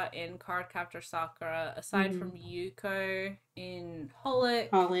 Sakura in Cardcaptor Sakura, aside from Yuko in Holic,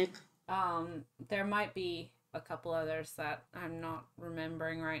 there might be a couple others that I'm not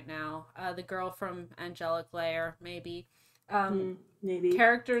remembering right now. The girl from Angelic Layer, maybe. Maybe.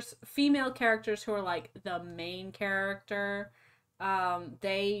 Female characters who are, like, the main character,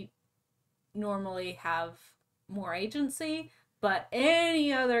 they normally have more agency, but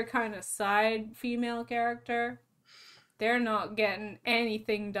any other kind of side female character, they're not getting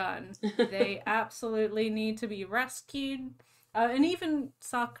anything done. They absolutely need to be rescued. And even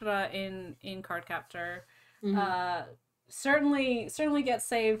Sakura in Cardcaptor certainly gets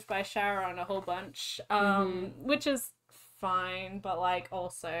saved by Sharon a whole bunch, which is fine, but, like,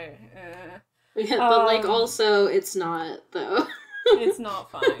 also... Yeah, but, like, also, it's not, though. It's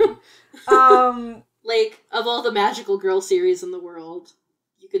not fine. Like, of all the magical girl series in the world,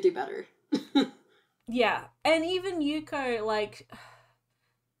 you could do better. Yeah, and even Yuko, like,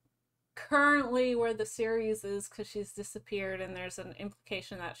 currently where the series is, because she's disappeared and there's an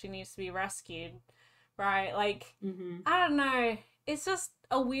implication that she needs to be rescued, right? Like, I don't know, it's just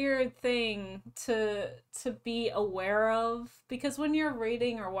a weird thing to be aware of, because when you're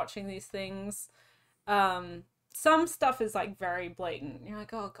reading or watching these things, some stuff is, like, very blatant. You're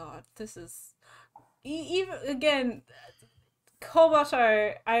like, oh god, this is... Even, again,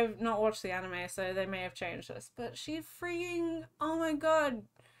 Kobato, I've not watched the anime, so they may have changed this, but she freaking, oh my god,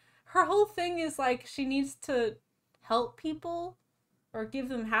 her whole thing is, like, she needs to help people, or give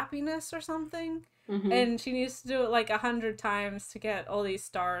them happiness or something, and she needs to do it, like, 100 times to get all these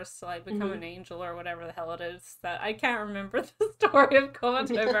stars to, like, become an angel or whatever the hell it is. That I can't remember the story of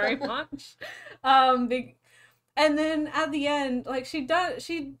Kobato very much. And then at the end, like, she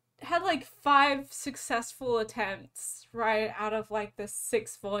had, like, 5 successful attempts, right, out of, like, this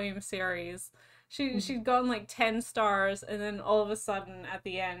 6-volume series. She'd gotten, like, 10 stars, and then all of a sudden, at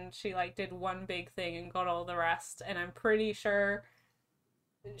the end, she, like, did one big thing and got all the rest, and I'm pretty sure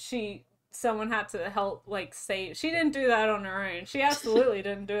someone had to help, like, save... She didn't do that on her own. She absolutely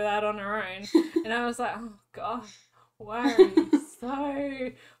didn't do that on her own. And I was like, oh, God, why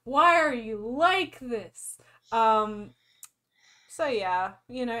are you like this? So yeah,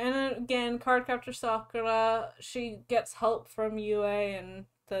 you know, and again, Cardcaptor Sakura, she gets help from Yue and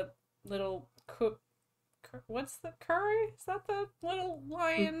the little what's the curry? Is that the little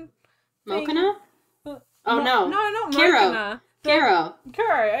lion thing? Mokana? Oh no. No, not Kiro. Mokana. Kiro.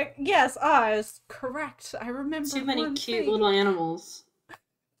 Curry. Yes, I was correct. I remember Too many cute little animals.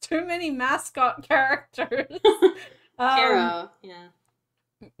 Too many mascot characters. Kiro, yeah.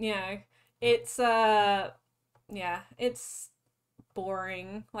 Yeah. It's it's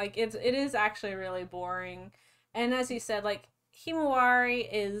boring. Like it is actually really boring. And as you said, like Himawari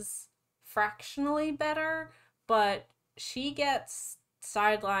is fractionally better, but she gets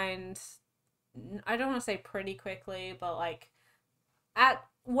sidelined, I don't want to say pretty quickly, but like at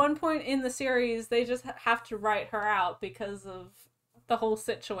one point in the series they just have to write her out because of the whole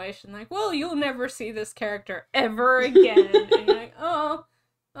situation. Like, well, you'll never see this character ever again. And you're like, oh,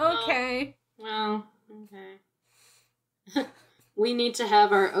 okay. Well, okay. We need to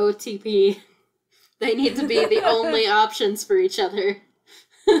have our OTP. They need to be the only options for each other.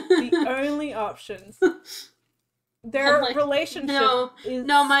 The only options. Their relationship is...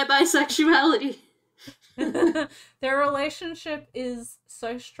 No, my bisexuality. Their relationship is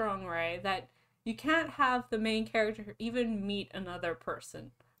so strong, Ray, that you can't have the main character even meet another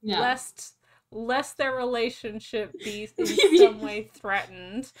person. Yeah. Lest their relationship be in some way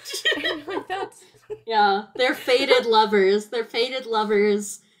threatened. And like, that's... Yeah, they're fated lovers. They're fated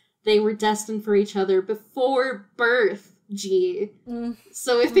lovers. They were destined for each other before birth,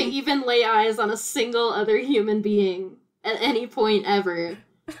 So if they even lay eyes on a single other human being at any point ever,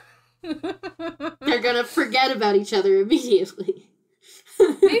 they're gonna forget about each other immediately.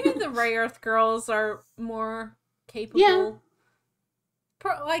 Maybe the Rayearth girls are more capable. Yeah.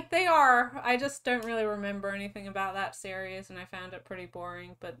 Like, they are. I just don't really remember anything about that series, and I found it pretty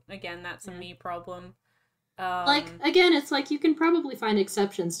boring. But, again, that's a me problem. Again, it's like you can probably find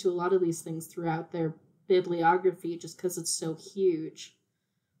exceptions to a lot of these things throughout their bibliography just because it's so huge.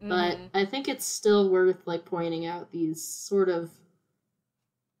 But I think it's still worth, like, pointing out these sort of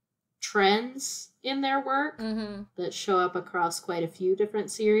trends in their work that show up across quite a few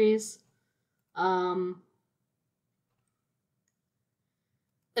different series.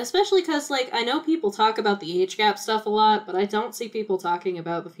 Especially because, like, I know people talk about the age gap stuff a lot, but I don't see people talking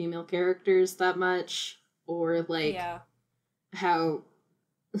about the female characters that much, or, like, how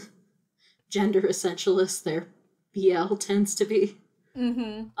gender essentialist their BL tends to be.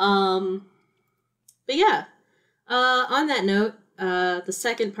 But yeah, on that note, the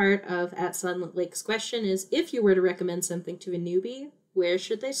second part of At Sunlit Lake's question is, if you were to recommend something to a newbie, where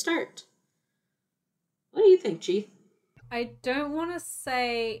should they start? What do you think, G? I don't want to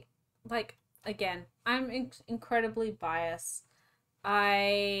say, like, again, I'm incredibly biased.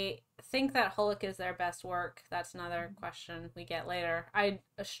 I think that Holic is their best work. That's another question we get later. I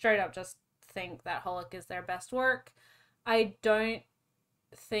straight up just think that Holic is their best work. I think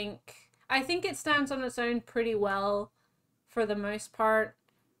it stands on its own pretty well for the most part.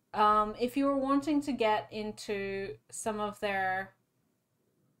 If you were wanting to get into some of their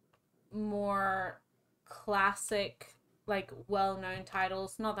more classic, like, well-known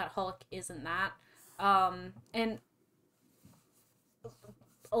titles, not that Holic isn't that, and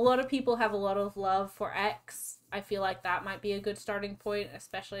a lot of people have a lot of love for X. I feel like that might be a good starting point,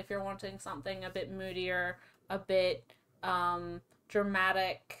 especially if you're wanting something a bit moodier, a bit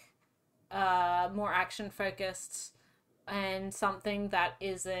dramatic, more action-focused, and something that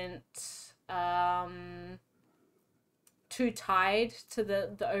isn't too tied to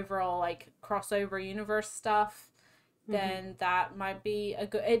the overall, like, crossover universe stuff. Then that might be a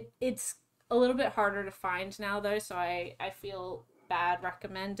good... It's a little bit harder to find now, though, so I feel bad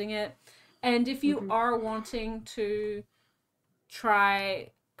recommending it. And if you are wanting to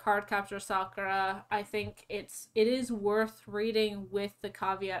try Cardcaptor Sakura, I think it is worth reading with the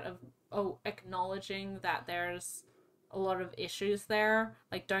caveat of acknowledging that there's a lot of issues there.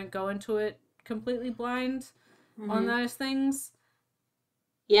 Like, don't go into it completely blind on those things.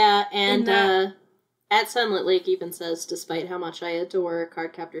 Yeah, and At Sunlit Lake even says, despite how much I adore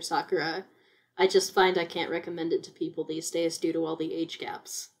Cardcaptor Sakura, I just find I can't recommend it to people these days due to all the age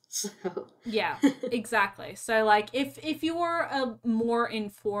gaps. So yeah, exactly. So, like, if you are a more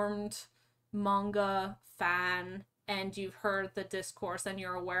informed manga fan and you've heard the discourse and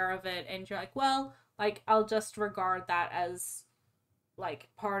you're aware of it and you're like, well, like, I'll just regard that as, like,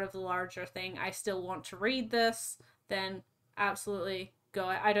 part of the larger thing, I still want to read this, then absolutely go.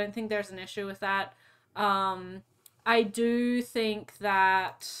 I don't think there's an issue with that. I do think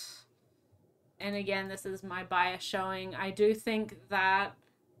that, and again, this is my bias showing, I do think that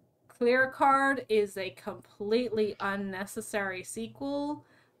Clear Card is a completely unnecessary sequel,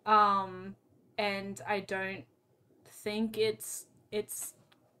 and I don't think it's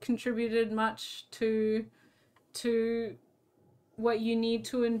contributed much to what you need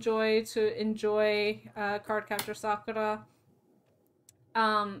to enjoy Cardcaptor Sakura.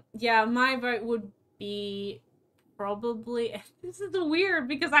 Yeah, my vote would be probably, this is weird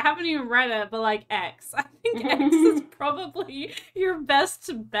because I haven't even read it, but like X. I think X is probably your best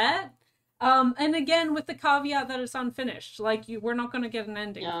bet. And again, with the caveat that it's unfinished, like we're not going to get an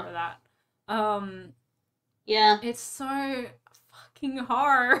ending for that. Yeah, it's so fucking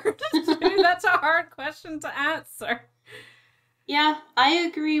hard. That's a hard question to answer. Yeah, I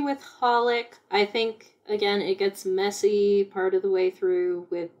agree with Holic. I think, again, it gets messy part of the way through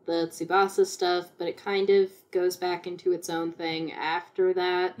with the Tsubasa stuff, but it kind of goes back into its own thing after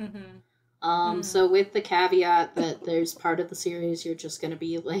that. So with the caveat that there's part of the series you're just going to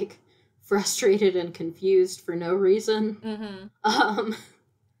be, like, frustrated and confused for no reason.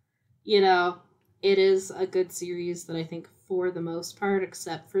 You know, it is a good series that I think for the most part,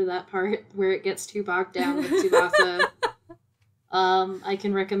 except for that part where it gets too bogged down with Tsubasa. I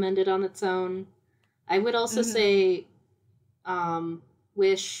can recommend it on its own. I would also say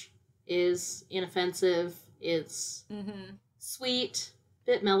Wish is inoffensive. It's sweet,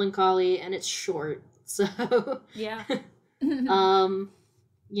 bit melancholy, and it's short. So yeah.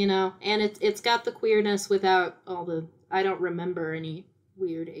 You know, and it's got the queerness without all the, I don't remember any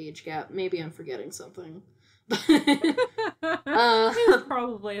weird age gap. Maybe I'm forgetting something. It's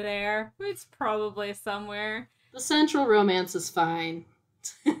probably there. It's probably somewhere. The central romance is fine.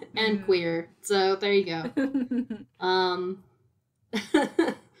 And queer. So there you go.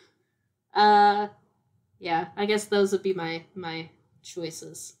 Yeah, I guess those would be my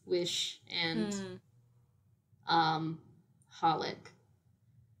choices. Wish and Holic.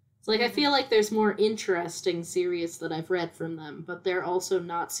 It's like I feel like there's more interesting series that I've read from them, but they're also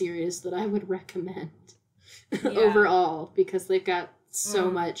not series that I would recommend overall because they've got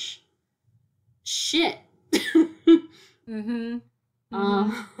so much shit.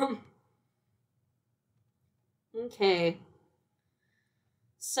 Okay.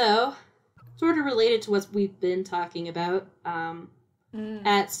 So, sort of related to what we've been talking about,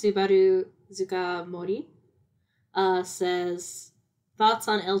 at Subaru Zukamori says, thoughts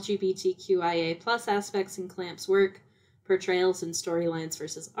on LGBTQIA plus aspects in Clamp's work, portrayals and storylines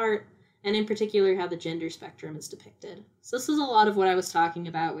versus art, and in particular how the gender spectrum is depicted. So this is a lot of what I was talking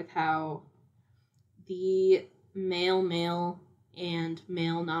about with how the male-male and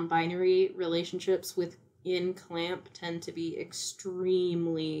male non-binary relationships within Clamp tend to be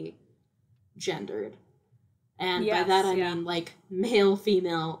extremely gendered. And by that I mean, like,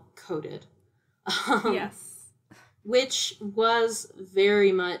 male-female coded. Yes. Which was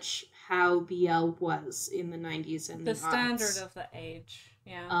very much how BL was in the 90s and the standard of the age.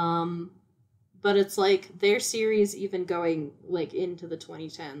 Yeah. But it's like their series even going like into the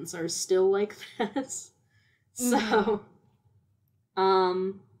 2010s are still like this. So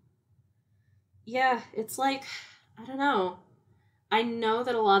yeah, it's like, I don't know. I know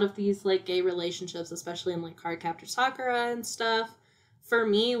that a lot of these like gay relationships, especially in like Cardcaptor Sakura and stuff, for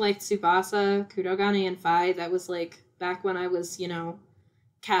me, like Tsubasa, Kurogane, and Fai, that was like back when I was, you know,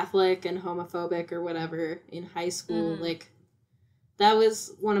 Catholic and homophobic or whatever in high school. Like, that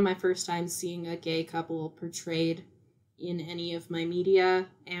was one of my first times seeing a gay couple portrayed in any of my media,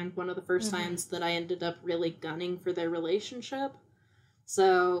 and one of the first times that I ended up really gunning for their relationship.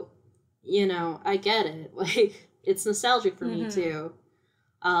 So, you know, I get it. Like, it's nostalgic for me too.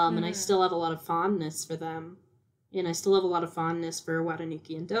 And I still have a lot of fondness for them. And I still have a lot of fondness for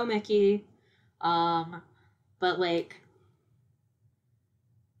Watanuki and Domeki. But, like,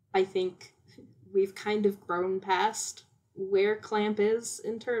 I think we've kind of grown past where Clamp is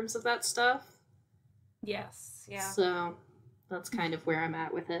in terms of that stuff. Yes, yeah. So, that's kind of where I'm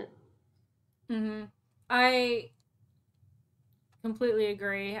at with it. I completely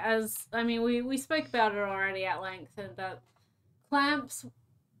agree. We spoke about it already at length, and that Clamp's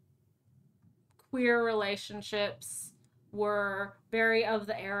queer relationships were very of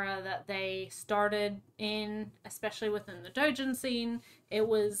the era that they started in, especially within the doujin scene. It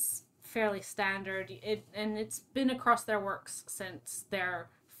was fairly standard. And it's been across their works since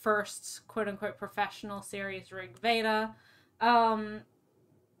their first quote-unquote professional series, Rig Veda. And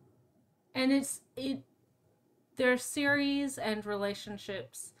they're series and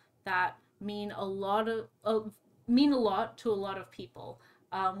relationships that mean a lot to a lot of people.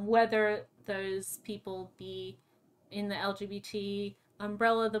 Whether those people be in the LGBT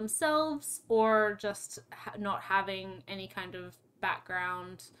umbrella themselves or just not having any kind of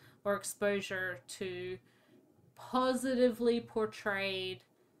background or exposure to positively portrayed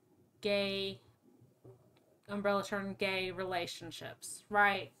gay umbrella term gay relationships,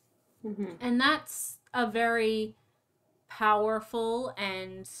 right? Mm-hmm. And that's a very powerful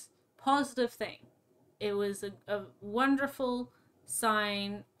and positive thing. It was a wonderful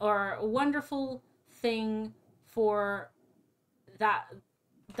sign, or a wonderful thing for that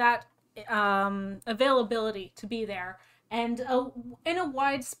availability to be there, and in a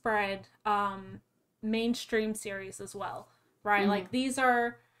widespread mainstream series as well, right? Mm-hmm. Like, these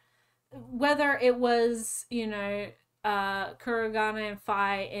are, whether it was, Kurogane and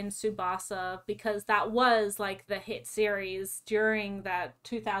Fi in Tsubasa, because that was like the hit series during that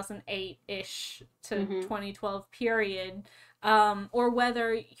 2008-ish to Mm-hmm. 2012 period, or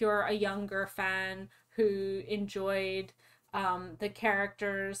whether you're a younger fan who enjoyed the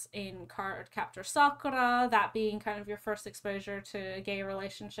characters in Cardcaptor Sakura, that being kind of your first exposure to a gay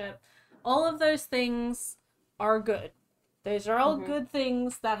relationship. All of those things are good. Those are all Mm-hmm. good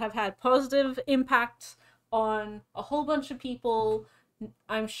things that have had positive impact on a whole bunch of people,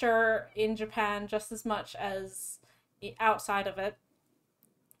 I'm sure, in Japan just as much as outside of it.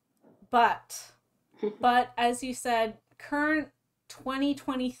 But as you said, current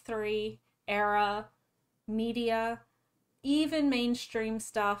 2023 era media, even mainstream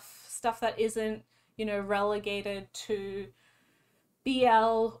stuff that isn't, relegated to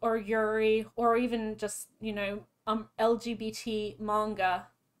BL or Yuri, or even just, LGBT manga,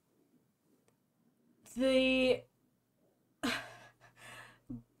 the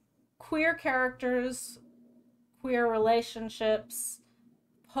queer characters, queer relationships,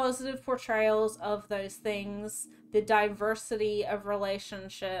 positive portrayals of those things, the diversity of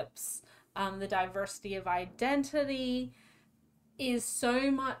relationships, the diversity of identity is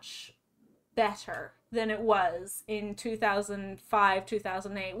so much better than it was in 2005,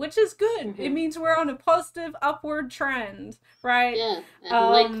 2008, which is good. Mm-hmm. It means we're on a positive upward trend, right? Yeah,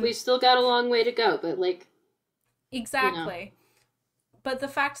 and we still got a long way to go, but exactly. But the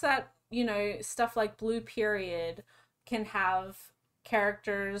fact that, stuff like Blue Period can have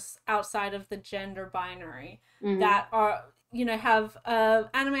characters outside of the gender binary, mm-hmm. that are, have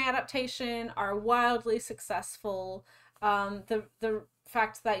anime adaptation, are wildly successful. The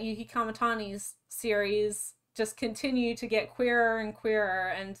fact that Yuki Kamitani's series just continue to get queerer and queerer,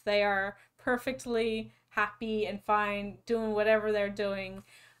 and they are perfectly happy and fine doing whatever they're doing.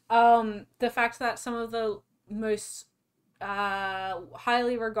 The fact that some of the most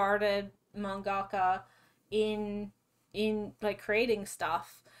highly regarded mangaka in like creating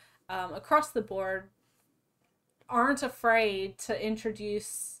stuff across the board aren't afraid to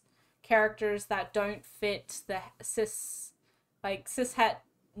introduce characters that don't fit the cishet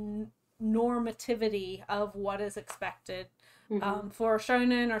normativity of what is expected, mm-hmm. For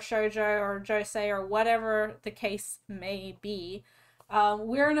shonen or shoujo or josei or whatever the case may be.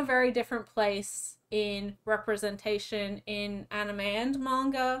 We're in a very different place in representation in anime and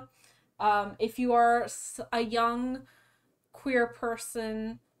manga. If you are a young queer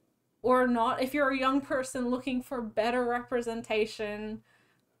person, or not, if you're a young person looking for better representation,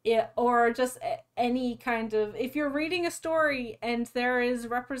 or just any kind of, if you're reading a story and there is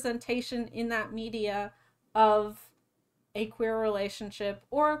representation in that media of a queer relationship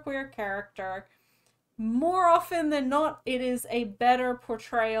or a queer character, more often than not, it is a better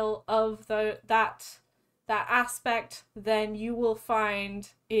portrayal of that aspect than you will find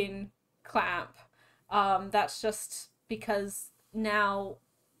in Clamp. That's just because now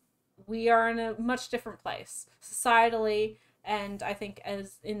we are in a much different place societally, and I think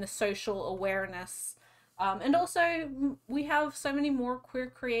as in the social awareness. And also, we have so many more queer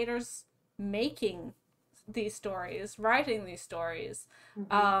creators making these stories, writing these stories.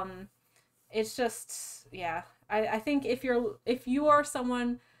 Mm-hmm. It's just, yeah. I think if you are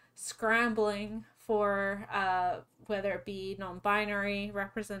someone scrambling for whether it be non-binary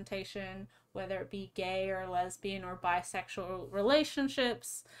representation, whether it be gay or lesbian or bisexual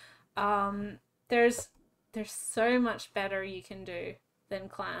relationships, there's so much better you can do than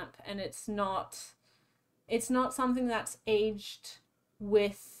Clamp, and it's not something that's aged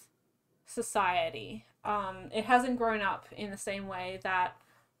with society. It hasn't grown up in the same way that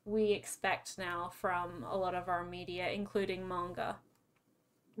we expect now from a lot of our media, including manga.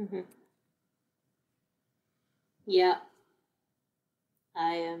 Mm-hmm. Yeah,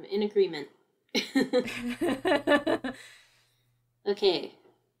 I am in agreement. Okay.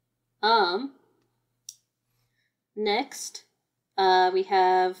 Next, we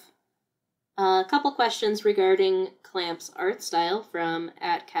have a couple questions regarding Clamp's art style from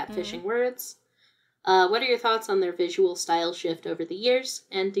 @catfishingwords. What are your thoughts on their visual style shift over the years,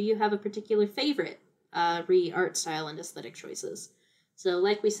 and do you have a particular favorite art style and aesthetic choices? So,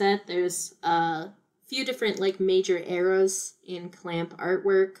 like we said, there's few different like major eras in clamp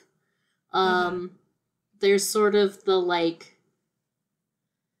artwork. There's sort of the like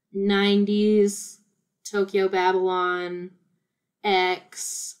 90s Tokyo Babylon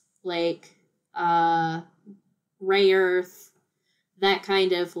X, like Rayearth, that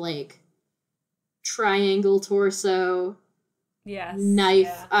kind of like triangle torso, yes,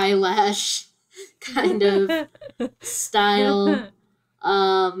 knife eyelash kind of style.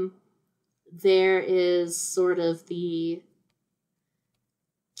 There is sort of the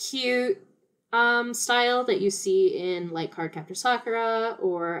cute style that you see in like Cardcaptor Sakura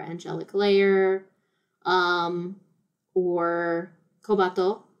or Angelic Layer, or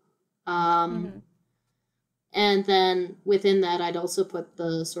Kobato. And then within that, I'd also put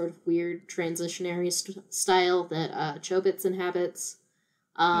the sort of weird transitionary style that Chobits inhabits.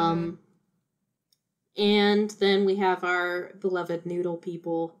 And then we have our beloved noodle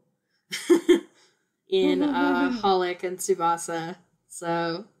people in Holic and Tsubasa.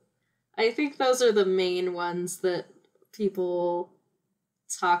 So I think those are the main ones that people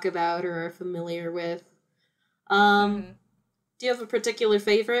talk about or are familiar with. Do you have a particular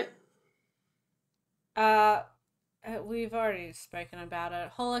favorite? We've already spoken about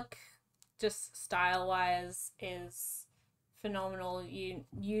it. Holic, just style-wise, is phenomenal.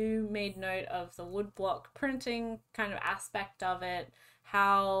 You made note of the woodblock printing kind of aspect of it,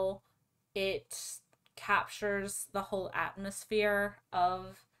 how it captures the whole atmosphere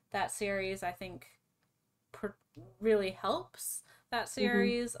of that series. I think really helps that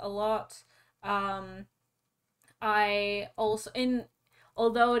series a lot. I also,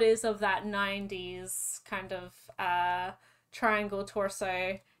 although it is of that 90s kind of triangle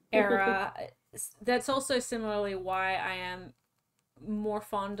torso era, that's also similarly why I am more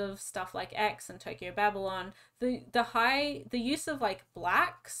fond of stuff like X and Tokyo Babylon. The use of like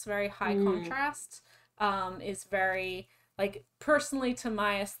blacks, very high contrast, is very, like, personally to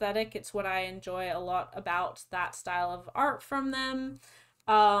my aesthetic, it's what I enjoy a lot about that style of art from them.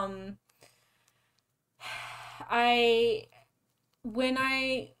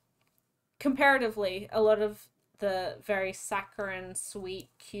 Comparatively, a lot of the very saccharine, sweet,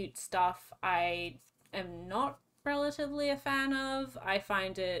 cute stuff I am not relatively a fan of. I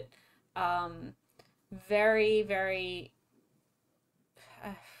find it very, very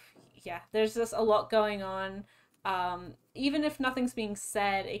there's just a lot going on. Even if nothing's being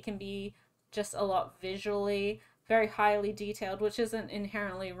said, it can be just a lot visually, very highly detailed, which isn't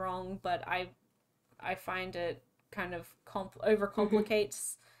inherently wrong, but I find it kind of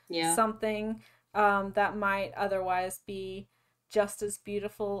overcomplicates something that might otherwise be just as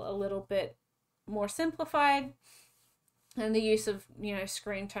beautiful, a little bit more simplified. And the use of,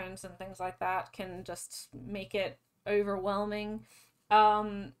 screen tones and things like that can just make it overwhelming.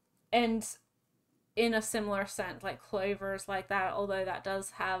 And in a similar sense, like Clovers like that, although that does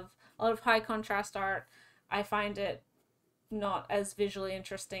have a lot of high contrast art, I find it not as visually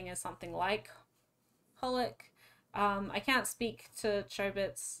interesting as something like Holic. I can't speak to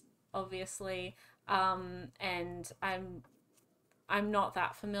Chobits, obviously, and I'm not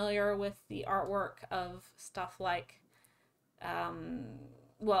that familiar with the artwork of stuff like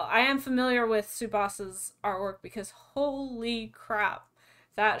I am familiar with Tsubasa's artwork because holy crap,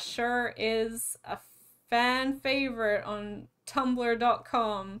 that sure is a fan favorite on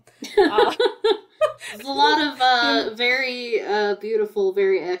tumblr.com. There's a lot of very beautiful,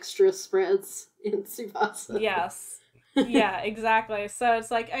 very extra spreads in Tsubasa. Yes. Yeah, exactly. So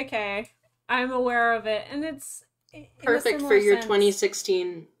it's like, okay, I'm aware of it, and it's perfect for your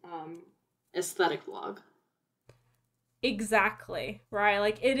 2016 aesthetic log. Exactly, right?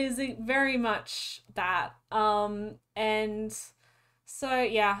 Like, it is very much that. And so,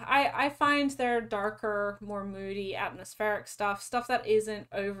 yeah, I find their darker, more moody, atmospheric stuff that isn't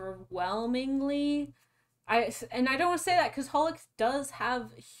overwhelmingly... And I don't want to say that because Holic does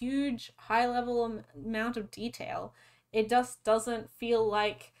have a huge, high-level amount of detail. It just doesn't feel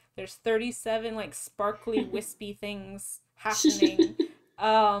like there's 37, like, sparkly, wispy things happening.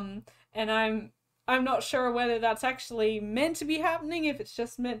 And I'm not sure whether that's actually meant to be happening, if it's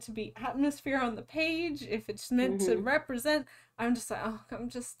just meant to be atmosphere on the page, if it's meant to represent. I'm just like,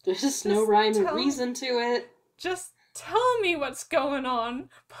 there's just no rhyme or reason to it. Just tell me what's going on,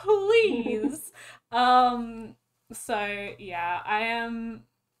 please. So yeah, I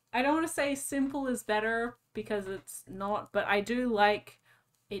don't want to say simple is better because it's not, but I do like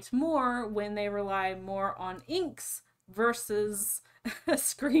it more when they rely more on inks versus a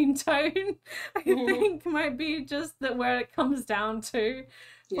screen tone. I think might be just where it comes down to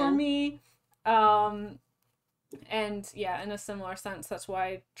for me. And yeah, in a similar sense, that's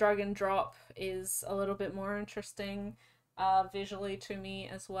why Drag and Drop is a little bit more interesting visually to me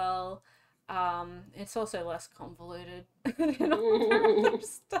as well. It's also less convoluted than all their other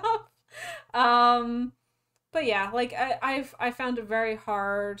stuff. Um, but yeah, like I found it very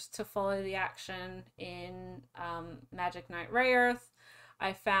hard to follow the action in Magic Knight Rayearth.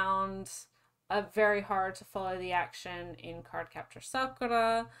 I found it very hard to follow the action in Cardcaptor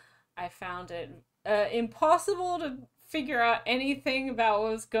Sakura. I found it impossible to figure out anything about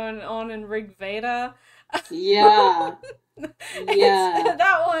what was going on in Rig Veda. Yeah. Yeah.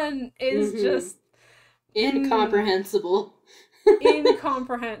 That one is just incomprehensible.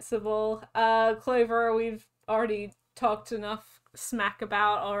 Incomprehensible. Clover, we've already talked enough smack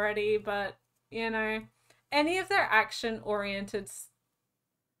about already, but you know, any of their action oriented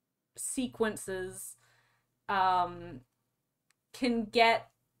sequences can get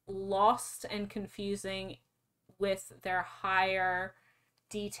lost and confusing with their higher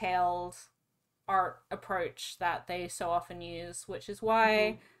detailed art approach that they so often use, which is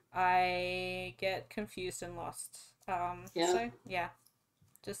why I get confused and lost. So yeah,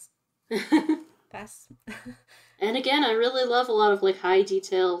 just that's And again, I really love a lot of like high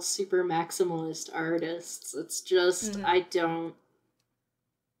detail, super maximalist artists. It's just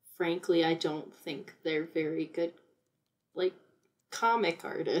frankly, I don't think they're very good, like, comic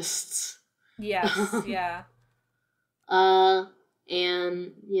artists. Yes, yeah.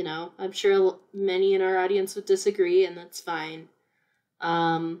 And, you know, I'm sure many in our audience would disagree, and that's fine.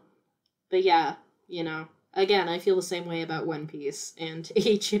 But yeah, you know, again, I feel the same way about One Piece and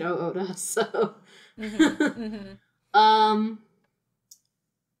Eiichiro Oda, so...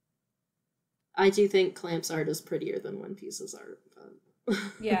 I do think Clamp's art is prettier than One Piece's art, but...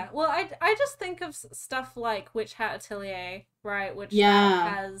 Yeah, well, I just think of stuff like Witch Hat Atelier, right? Which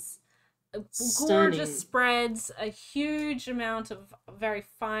has gorgeous spreads, a huge amount of very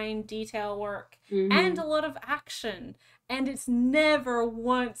fine detail work, and a lot of action. And it's never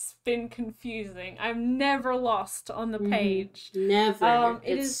once been confusing. I'm never lost on the page. Never.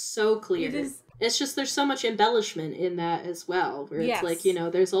 It's so clear. It's just there's so much embellishment in that as well, where it's like, you know,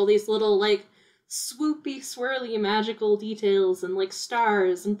 there's all these little, like, swoopy, swirly, magical details, and, like,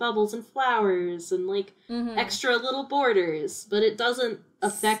 stars, and bubbles, and flowers, and, like, extra little borders, but it doesn't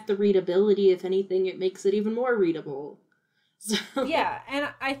affect the readability. If anything, it makes it even more readable. So... Yeah, and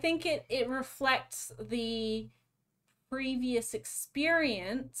I think it reflects the previous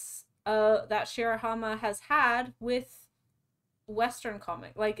experience that Shirahama has had with Western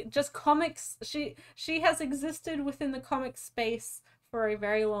comic, like just comics. She has existed within the comic space for a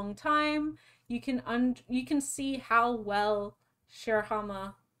very long time. You can see how well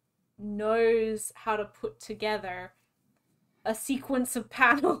Shirahama knows how to put together a sequence of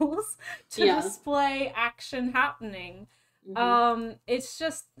panels to display action happening. It's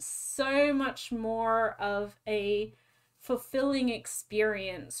just so much more of a fulfilling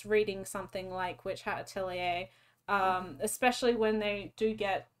experience reading something like Witch Hat Atelier, especially when they do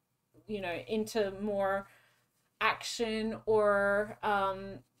get, you know, into more action or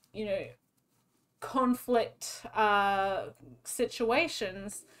you know, conflict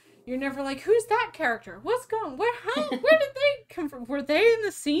situations. You're never like, who's that character? What's going? Where did they come from? Were they in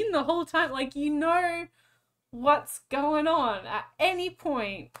the scene the whole time? Like, you know what's going on at any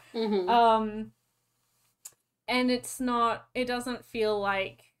point. And it doesn't feel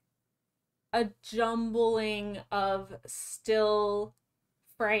like a jumbling of still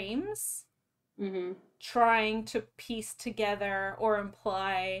frames trying to piece together or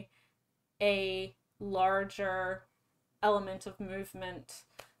imply a larger element of movement,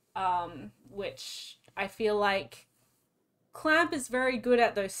 which I feel like Clamp is very good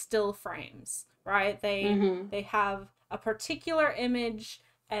at those still frames, right? They have a particular image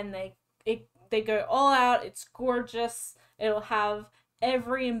and they go all out. It's gorgeous. It'll have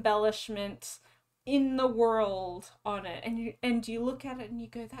every embellishment in the world on it, and you look at it and you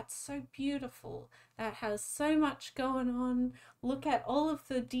go, that's so beautiful. That has so much going on. Look at all of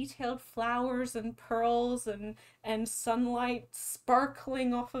the detailed flowers and pearls and sunlight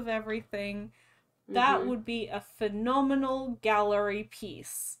sparkling off of everything. That would be a phenomenal gallery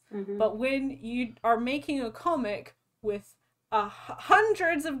piece. But when you are making a comic with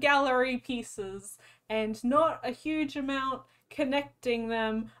hundreds of gallery pieces and not a huge amount connecting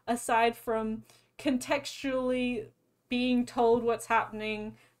them aside from contextually being told what's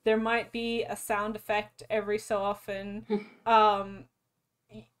happening, there might be a sound effect every so often.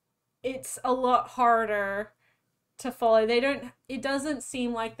 It's a lot harder to follow. It doesn't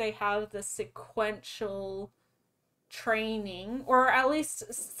seem like they have the sequential training, or at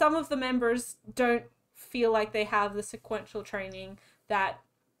least some of the members don't feel like they have the sequential training that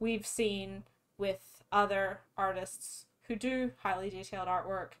we've seen with other artists who do highly detailed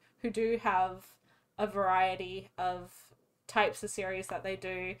artwork, who do have a variety of types of series that they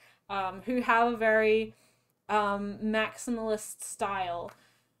do, who have a very maximalist style.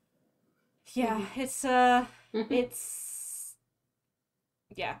 Yeah, it's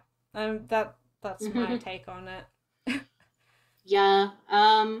yeah, that's my take on it. Yeah,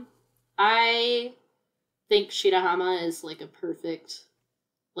 I think Shirahama is like a perfect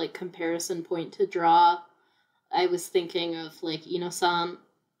like comparison point to draw. I was thinking of like Ino-san,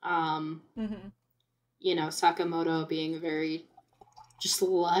 you know, Sakamoto being a very just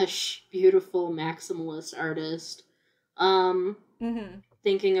lush, beautiful maximalist artist.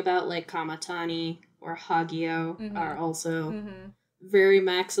 Thinking about like Kamatani or Hagio are also very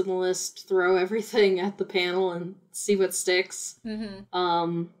maximalist, throw everything at the panel and see what sticks.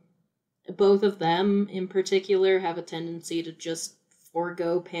 Both of them in particular have a tendency to just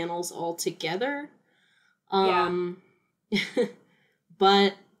forego panels altogether.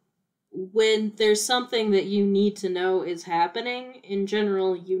 But when there's something that you need to know is happening, in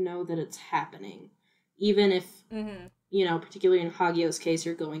general, you know that it's happening. Even if, you know, particularly in Hagio's case,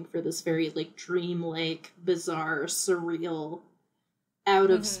 you're going for this very, like, dreamlike, bizarre, surreal,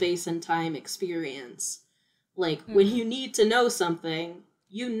 out of space and time experience. Like, when you need to know something,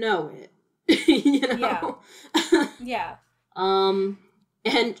 you know it. You know? Yeah. And,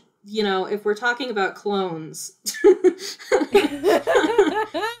 you know, if we're talking about clones,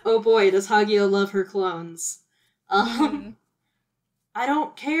 oh boy, does Hagio love her clones. I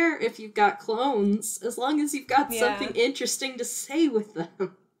don't care if you've got clones, as long as you've got something interesting to say with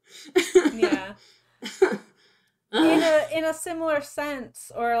them. Yeah. In a similar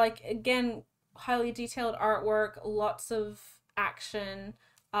sense, or like, again, highly detailed artwork, lots of action,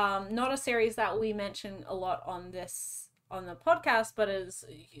 not a series that we mention a lot on the podcast, but is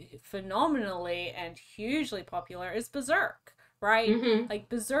phenomenally and hugely popular, is Berserk, right? Like,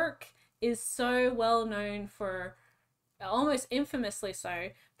 Berserk is so well known for, almost infamously so,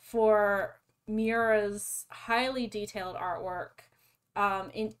 for Miura's highly detailed artwork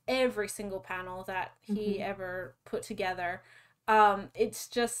in every single panel that he ever put together. It's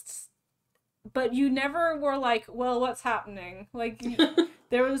just, but you never were like, well, what's happening? Like,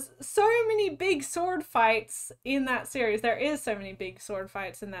 there was so many big sword fights in that series. There is so many big sword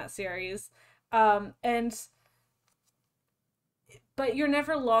fights in that series. But you're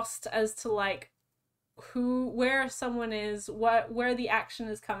never lost as to like where someone is, where the action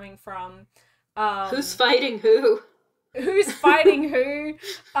is coming from. Who's fighting who? Who's fighting who?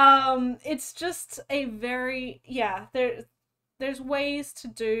 It's just a very, there's ways to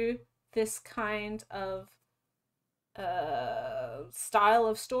do this kind of style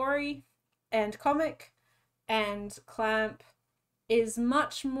of story and comic, and Clamp is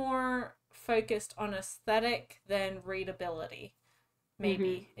much more focused on aesthetic than readability,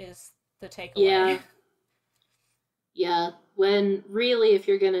 maybe, is the takeaway. Yeah, when really, if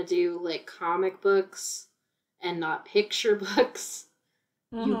you're gonna do like comic books and not picture books,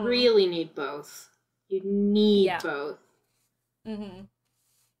 you really need both. You need both.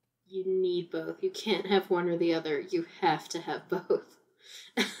 You need both. You can't have one or the other. You have to have both.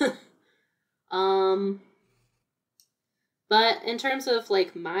 But in terms of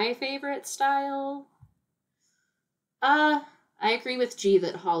like my favorite style, I agree with G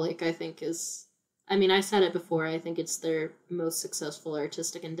that Holic, I think, is, I mean, I said it before, I think it's their most successful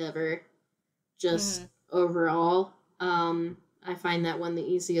artistic endeavor, just overall. I find that one the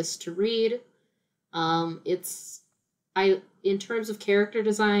easiest to read. In terms of character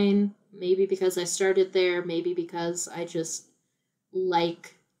design, maybe because I started there, maybe because I just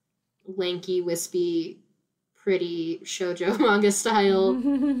like lanky, wispy, pretty shoujo manga style.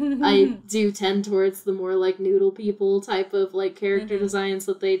 I do tend towards the more like noodle people type of like character designs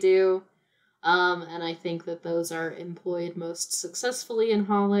that they do. And I think that those are employed most successfully in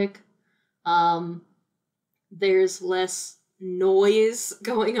Holic. There's less noise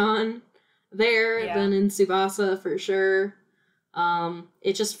going on there than in Tsubasa, for sure.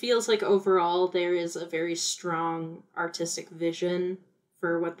 It just feels like overall there is a very strong artistic vision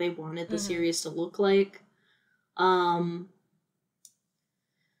for what they wanted the series to look like.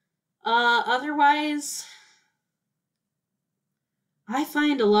 Otherwise, I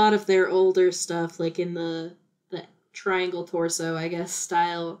find a lot of their older stuff, like in the triangle torso, I guess,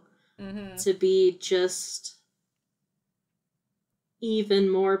 style, to be just even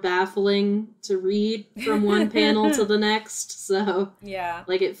more baffling to read from one panel to the next. So,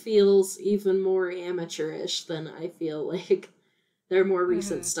 like, it feels even more amateurish than I feel like their more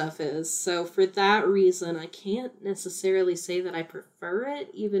recent stuff is. So for that reason, I can't necessarily say that I prefer it,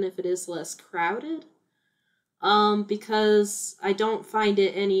 even if it is less crowded. Because I don't find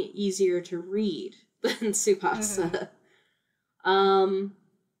it any easier to read than Tsubasa.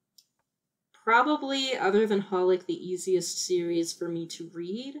 Probably, other than Holic, the easiest series for me to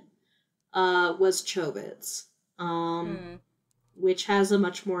read was Chobits, which has a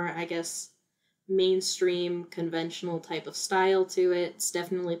much more, I guess, mainstream, conventional type of style to it. It's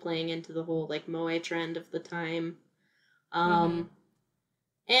definitely playing into the whole, like, moe trend of the time. And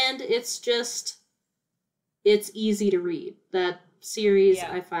it's just, it's easy to read. That series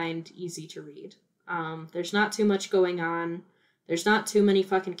I find easy to read. There's not too much going on. There's not too many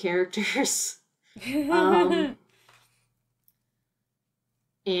fucking characters.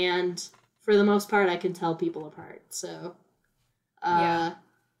 And for the most part, I can tell people apart. So, and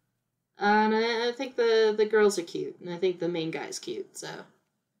I think the girls are cute, and I think the main guy's cute. So,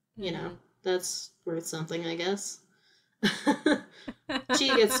 you know, that's worth something, I guess. She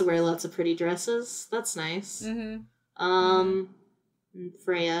gets to wear lots of pretty dresses. That's nice.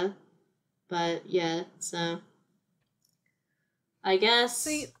 Freya, but yeah, so I guess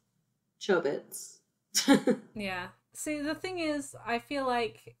Chobits. Yeah. See, the thing is, I feel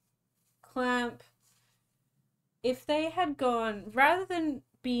like Clamp, if they had gone, rather than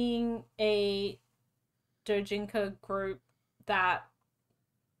being a dojinka group that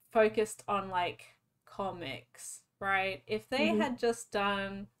focused on, like, comics, right? If they had just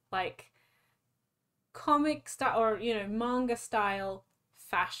done, like, comic style, or, you know, manga style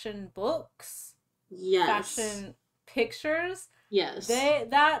fashion books, fashion pictures,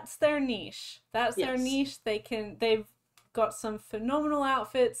 that's their niche. That's their niche. They've got some phenomenal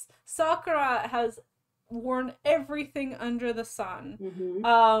outfits. Sakura has worn everything under the sun.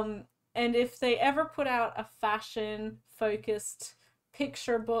 And if they ever put out a fashion focused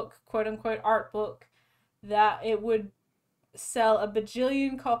picture book, quote unquote art book, that it would sell a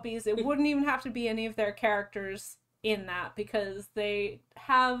bajillion copies. It wouldn't even have to be any of their characters in that, because they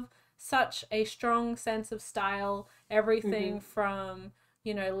have such a strong sense of style. Everything from,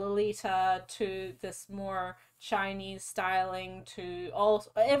 you know, Lolita to this more Chinese styling to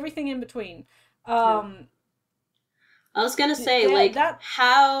everything in between. I was gonna say,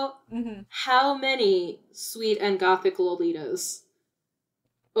 how many sweet and gothic Lolitas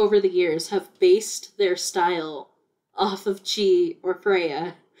over the years have based their style off of Chi or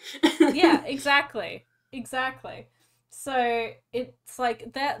Freya? Yeah, exactly. So it's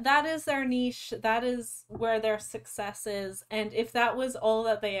like that is their niche. That is where their success is. And if that was all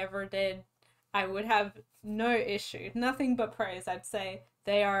that they ever did, I would have no issue. Nothing but praise. I'd say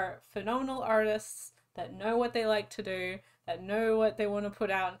they are phenomenal artists that know what they like to do, that know what they want to put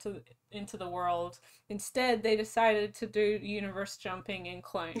out into the world. Instead, they decided to do universe jumping and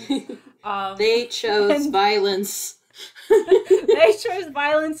clones. They chose violence. They chose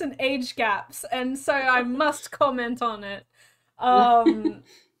violence and age gaps, and so I must comment on it.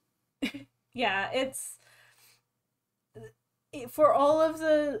 Yeah, it's for all of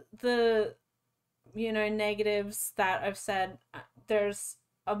the you know, negatives that I've said, there's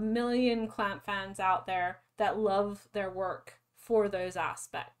a million Clamp fans out there that love their work for those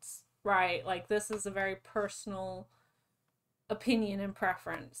aspects, right? Like, this is a very personal opinion and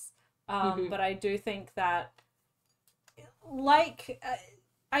preference. But I do think that, like,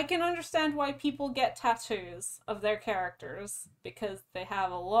 I can understand why people get tattoos of their characters, because they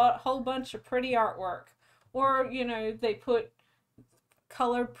have whole bunch of pretty artwork, or, you know, they put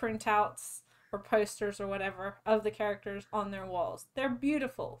colored printouts or posters or whatever of the characters on their walls. They're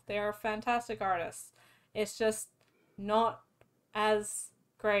beautiful. They are fantastic artists. It's just not as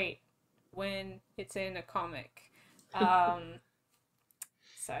great when it's in a comic. So.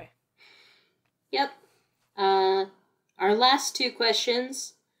 Yep. Our last two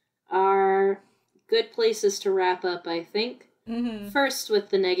questions are good places to wrap up, I think. First with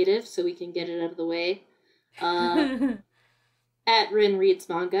the negative, so we can get it out of the way. At Rin Reads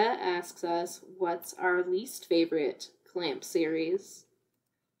Manga asks us, what's our least favorite Clamp series?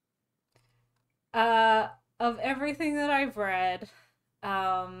 Of everything that I've read,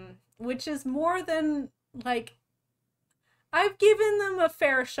 which is more than, like, I've given them a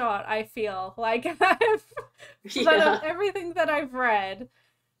fair shot, I feel. Like, but of everything that I've read,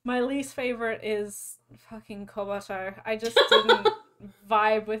 my least favorite is fucking Kobato. I just didn't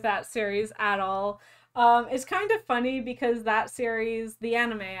vibe with that series at all. It's kind of funny because that series, the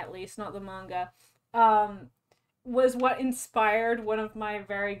anime at least, not the manga, was what inspired one of my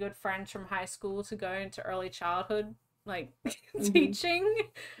very good friends from high school to go into early childhood like Mm-hmm. teaching.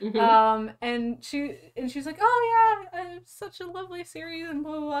 Mm-hmm. And she's like, oh yeah, it's such a lovely series and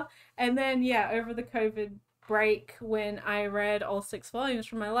blah blah blah. And then yeah, over the COVID break, when I read all 6 volumes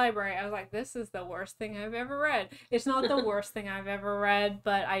from my library, I was like, this is the worst thing I've ever read. It's not the worst thing I've ever read,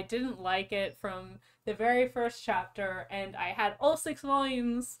 but I didn't like it from the very first chapter, and I had all 6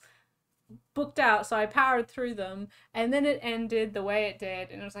 volumes booked out, so I powered through them, and then it ended the way it did,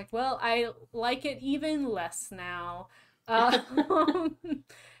 and I was like, well, I like it even less now. Um,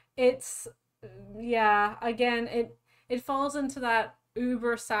 it's yeah, again, it falls into that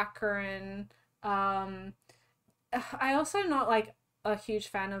uber saccharine. Um, I also am not like a huge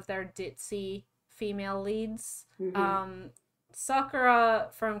fan of their ditzy female leads. Mm-hmm. Sakura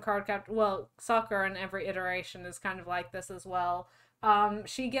from Cardcaptor, well, Sakura in every iteration is kind of like this as well.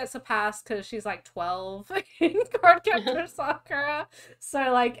 She gets a pass because she's like 12 in Cardcaptor Sakura,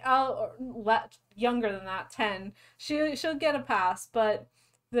 so like I'll let younger than that, 10. She'll get a pass, but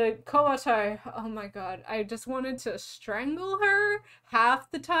the Kowato, oh my god, I just wanted to strangle her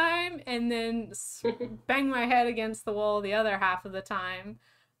half the time and then bang my head against the wall the other half of the time.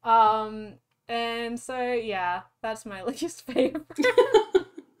 And so yeah, that's my least favorite.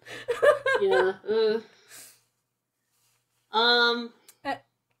 Yeah. Uh,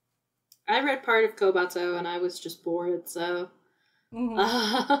 I read part of Kobato and I was just bored, so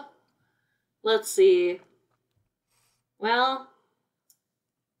let's see. Well,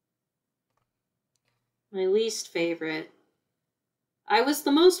 my least favorite. I was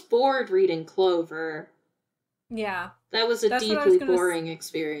the most bored reading Clover. Yeah. That was a deeply boring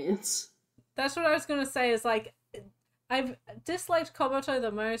experience. That's what I was gonna say, is like, I've disliked Kobato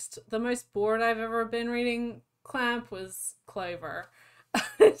the most. The most bored I've ever been reading Clamp was Clover.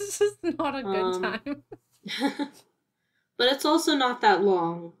 It's just not a good time. But it's also not that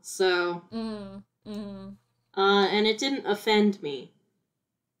long, so... and it didn't offend me.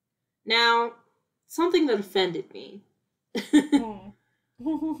 Now, something that offended me. And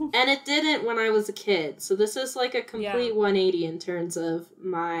it didn't when I was a kid, so this is like a complete 180 in terms of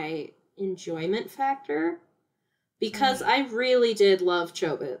my enjoyment factor. Because I really did love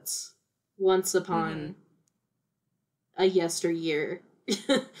Chobits once upon a yesteryear.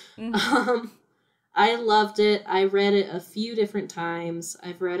 I loved it. I read it a few different times.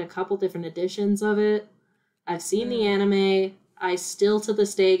 I've read a couple different editions of it. I've seen the anime. I still to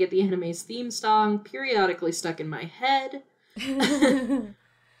this day get the anime's theme song periodically stuck in my head.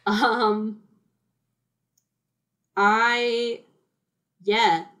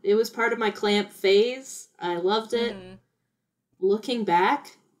 It was part of my Clamp phase. I loved it. Looking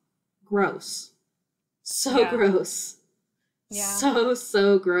back, gross. So gross. Yeah.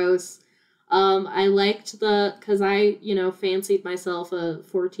 So gross. I liked because I, fancied myself a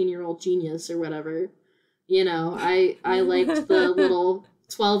 14-year-old genius or whatever. I liked the little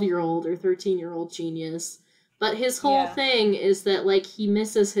 12-year-old or 13-year-old genius. But his whole thing is that, like, he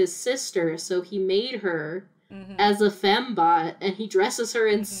misses his sister, so he made her as a fembot, and he dresses her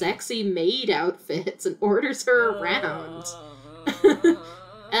in sexy maid outfits and orders her around.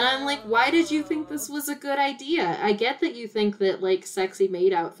 And I'm like, why did you think this was a good idea? I get that you think that, like, sexy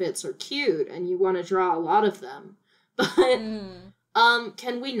maid outfits are cute, and you want to draw a lot of them. But,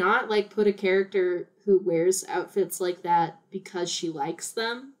 can we not, like, put a character who wears outfits like that because she likes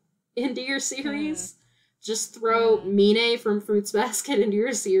them into your series? Just throw Mine from Fruits Basket into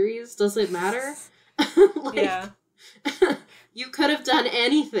your series. Does it matter? You could have done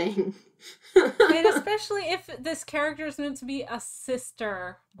anything. And especially if this character is meant to be a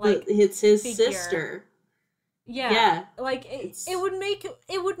sister, like, it's his figure. sister. Yeah. Like,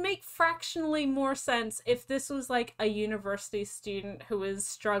 it would make fractionally more sense if this was, like, a university student who is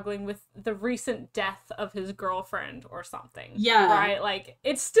struggling with the recent death of his girlfriend or something. Yeah. Right? Like,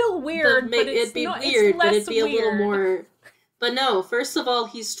 it's still weird, but it'd be weird, but it'd be a little more... But no, first of all,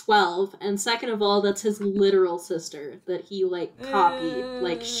 he's 12, and second of all, that's his literal sister that he, like, copied.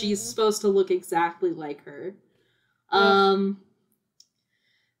 Like, she's supposed to look exactly like her.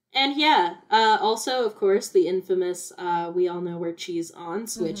 And yeah, also, of course, the infamous, we all know where cheese on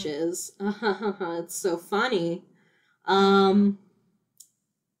switch is. It's so funny. What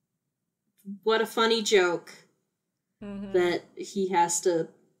a funny joke that he has to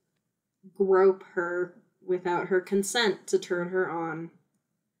grope her without her consent to turn her on.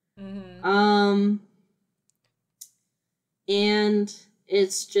 And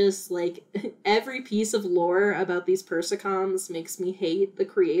it's just, like, every piece of lore about these Persicoms makes me hate the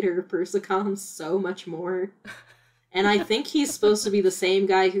creator of Persicoms so much more. And I think he's supposed to be the same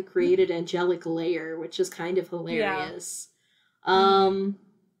guy who created Angelic Layer, which is kind of hilarious.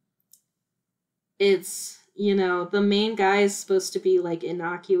 It's, you know, the main guy is supposed to be, like,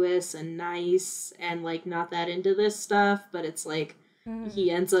 innocuous and nice and, like, not that into this stuff, but it's, like,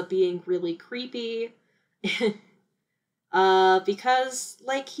 he ends up being really creepy. Because,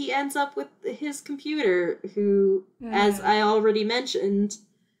 like, he ends up with his computer, who, as I already mentioned,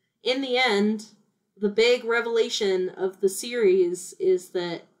 in the end, the big revelation of the series is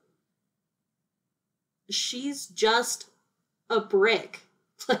that she's just a brick.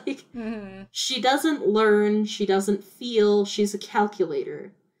 Like, she doesn't learn, she doesn't feel, she's a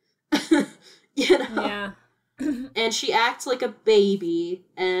calculator. You know? Yeah. And she acts like a baby,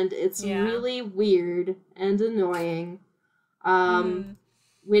 and it's really weird and annoying.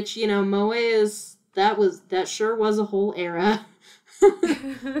 Which, you know, Moe is, that sure was a whole era.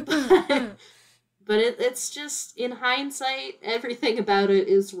 But it's just, in hindsight, everything about it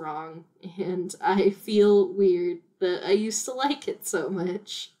is wrong, and I feel weird that I used to like it so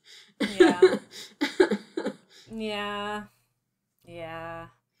much. Yeah. Yeah. Yeah.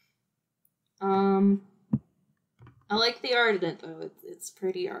 I like the art in it, though. It's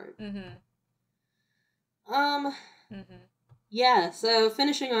pretty art. Yeah, so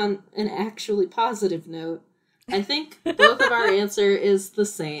finishing on an actually positive note, I think both of our answer is the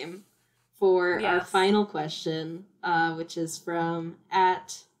same for our final question, which is from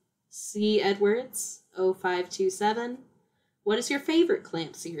 @CEdwards0527. What is your favorite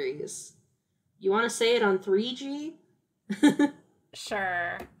Clamp series? You want to say it on 3G?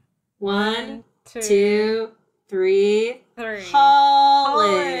 Sure. 1, 2, 3.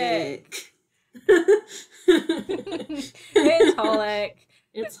 HOLIC! It's HOLIC.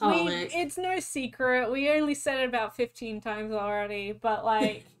 It's HOLIC. It's no secret. We only said it about 15 times already, but,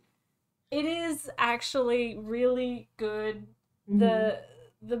 like, it is actually really good.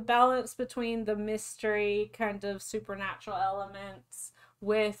 The balance between the mystery, kind of supernatural elements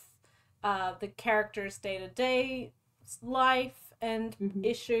with the characters' day-to-day life and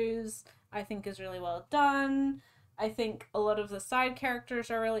issues, I think is really well done. I think a lot of the side characters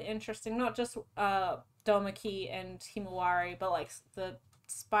are really interesting, not just Domaki and Himawari, but, like, the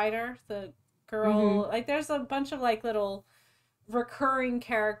spider, the girl. Like, there's a bunch of, like, little recurring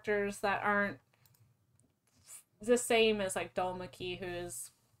characters that aren't the same as, like, Domaki, who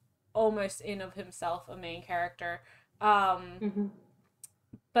is almost in of himself a main character. But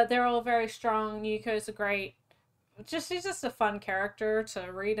they're all very strong. Yuko's a great... she's just a fun character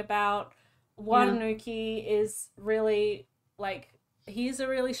to read about. Watanuki is really, like, he's a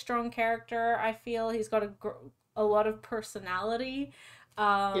really strong character, I feel. He's got a lot of personality.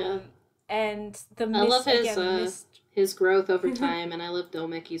 And the I love his growth over time, and I love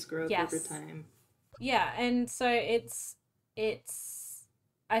Domeki's growth over time. Yeah, and so it's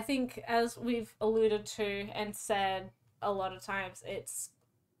I think, as we've alluded to and said a lot of times, it's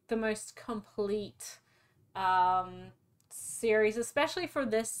the most complete series, especially for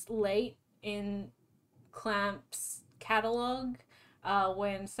this late in Clamp's catalog,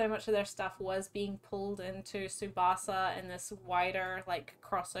 when so much of their stuff was being pulled into Tsubasa and this wider, like,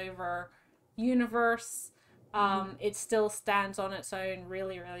 crossover universe. It still stands on its own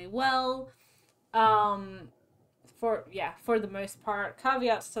really, really well. For the most part,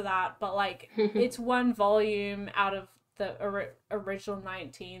 caveats to that, but, like, it's one volume out of the original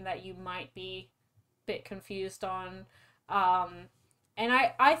 19 that you might be a bit confused on. And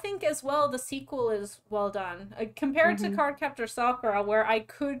I think as well the sequel is well done. Compared to Cardcaptor Sakura, where I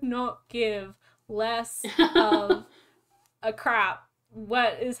could not give less of a crap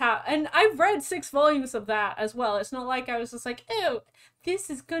what is and I've read 6 volumes of that as well. It's not like I was just like, ew, this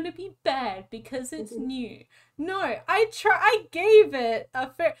is gonna be bad because it's new. No, I gave it a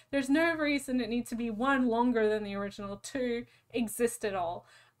fair... There's no reason it needs to be 1 longer than the original, 2 exist at all.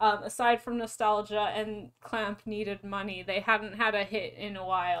 Aside from nostalgia and Clamp needed money. They hadn't had a hit in a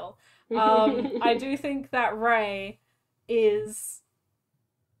while. I do think that Ray is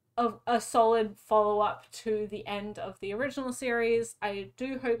a solid follow-up to the end of the original series. I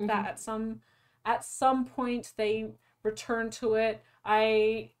do hope that at some point they return to it.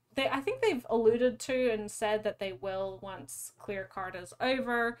 I think they've alluded to and said that they will once Clear Card is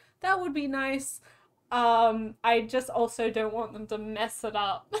over. That would be nice. I just also don't want them to mess it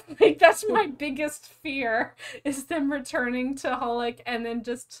up. Like, that's my biggest fear, is them returning to Holic and then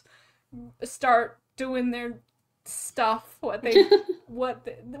just start doing their stuff, what they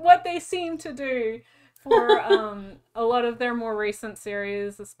seem to do for a lot of their more recent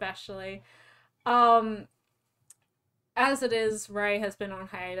series, especially. As it is, Ray has been on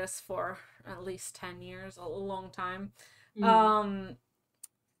hiatus for at least 10 years, a long time.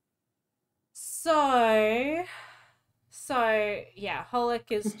 So So, yeah,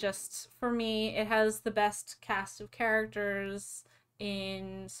 Holic is just, for me, it has the best cast of characters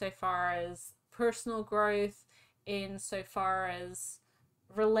in so far as personal growth, in so far as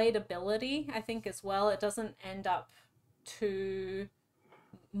relatability, I think, as well. It doesn't end up too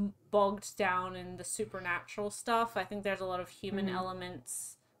bogged down in the supernatural stuff. I think there's a lot of human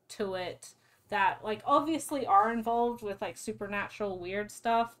elements to it that, like, obviously are involved with, like, supernatural weird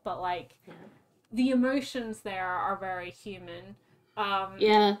stuff, but, like, the emotions there are very human.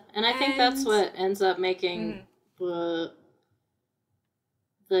 Yeah, and I think that's what ends up making the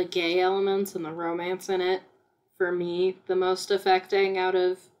gay elements and the romance in it, for me, the most affecting out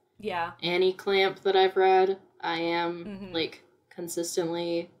of any Clamp that I've read. I am, like,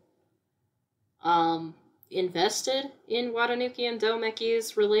 consistently invested in Watanuki and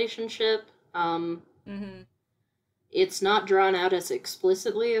Domeki's relationship. It's not drawn out as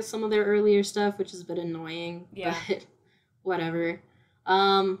explicitly as some of their earlier stuff, which is a bit annoying, but whatever.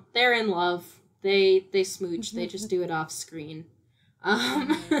 They're in love. They smooch. They just do it off screen.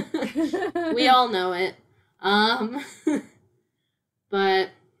 We all know it. But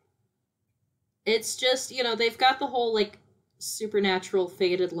it's just, you know, they've got the whole, like, supernatural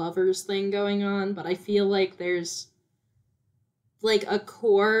fated lovers thing going on, but I feel like there's, like, a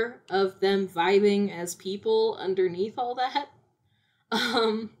core of them vibing as people underneath all that,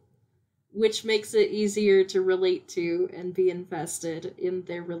 which makes it easier to relate to and be invested in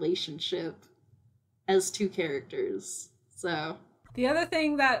their relationship as two characters. So the other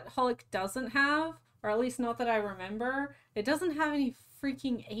thing that Holic doesn't have, or at least not that I remember, it doesn't have any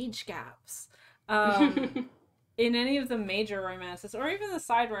freaking age gaps. In any of the major romances, or even the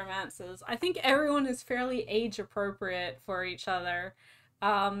side romances, I think everyone is fairly age appropriate for each other,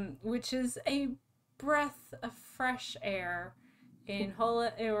 which is a breath of fresh air in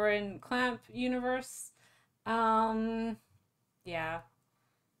Clamp universe. Yeah,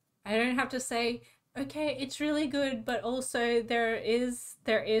 I don't have to say, okay, it's really good, but also there is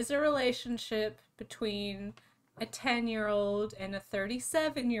a relationship between a 10-year-old and a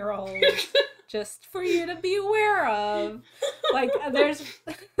 37-year-old. Just for you to be aware of. Like, there's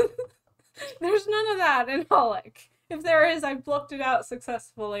none of that in Holic. If there is, I blocked it out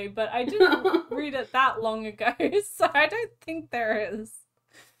successfully, but I didn't read it that long ago, so I don't think there is.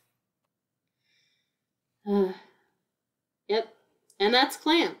 Yep. And that's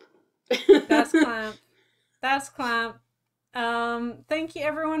Clamp. That's Clamp. That's Clamp. Thank you,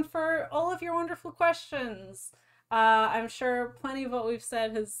 everyone, for all of your wonderful questions. I'm sure plenty of what we've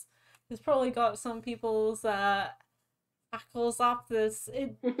said has probably got some people's hackles up.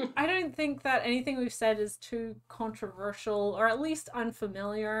 I don't think that anything we've said is too controversial, or at least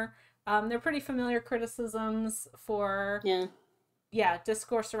unfamiliar. They're pretty familiar criticisms for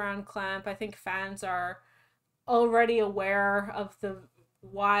discourse around Clamp. I think fans are already aware of the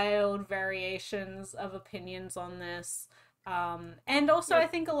wild variations of opinions on this. And also I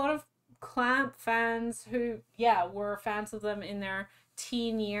think a lot of Clamp fans who were fans of them in their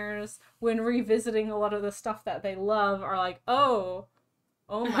teen years, when revisiting a lot of the stuff that they love, are like, oh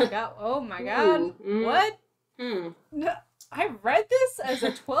my god, what? No, I read this as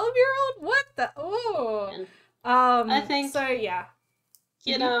a 12-year-old? What the? I think so. Yeah,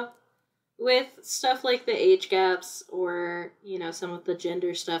 you know, with stuff like the age gaps, or, you know, some of the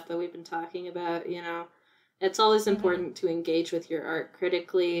gender stuff that we've been talking about, you know, it's always important to engage with your art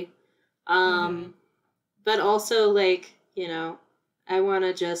critically. But also, like, you know, I want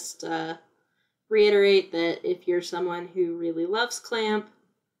to just reiterate that if you're someone who really loves Clamp,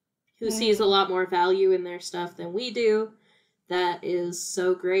 who sees a lot more value in their stuff than we do, that is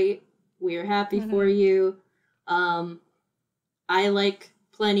so great. We're happy for you. I like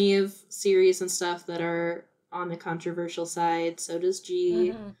plenty of series and stuff that are on the controversial side. So does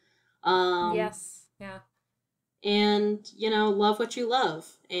G. Yes. Yeah. And, you know, love what you love,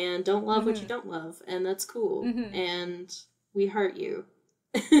 and don't love what you don't love, and that's cool. And we heart you.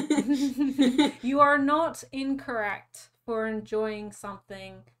 You are not incorrect for enjoying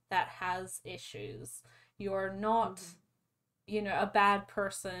something that has issues. You're not, you know, a bad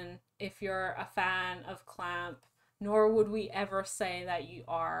person if you're a fan of Clamp, nor would we ever say that you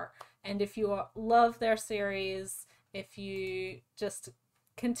are. And if you love their series, if you just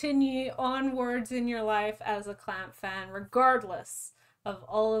continue onwards in your life as a Clamp fan, regardless of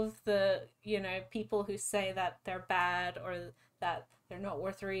all of the, you know, people who say that they're bad or that they're not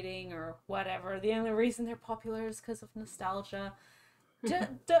worth reading or whatever. The only reason they're popular is because of nostalgia.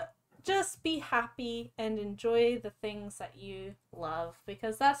 Just be happy and enjoy the things that you love,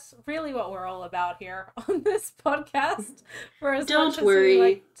 because that's really what we're all about here on this podcast. For as Don't much as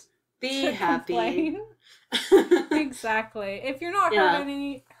worry. Be to happy. complain. Exactly. If you're not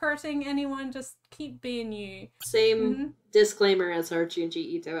hurting anyone, just keep being you. Same disclaimer as our Junji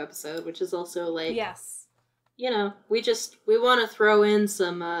Ito episode, which is also like, yes, you know, we want to throw in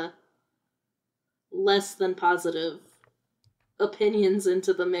some less than positive opinions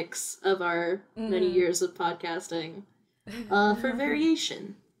into the mix of our many years of podcasting for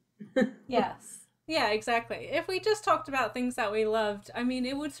variation. Yes. Yeah, exactly. If we just talked about things that we loved, I mean,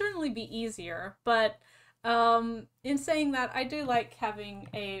 it would certainly be easier. But in saying that, I do like having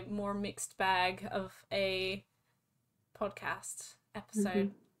a more mixed bag of a podcast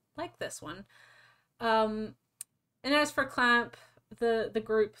episode like this one. And as for Clamp, the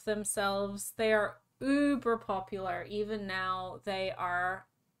group themselves, they are uber popular. Even now, they are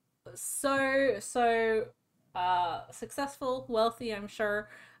so successful, wealthy, I'm sure.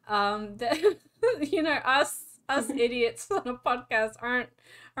 That, you know, us idiots on a podcast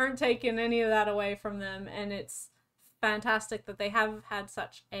aren't taking any of that away from them, and it's fantastic that they have had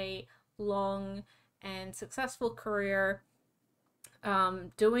such a long and successful career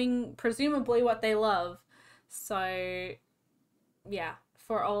doing presumably what they love. So yeah,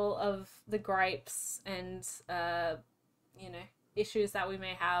 for all of the gripes and you know, issues that we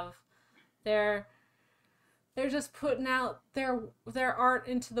may have, they're just putting out their art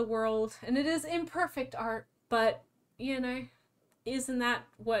into the world, and it is imperfect art, but you know, isn't that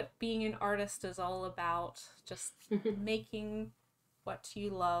what being an artist is all about? Just making what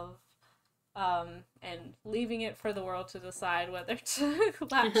you love, and leaving it for the world to decide whether to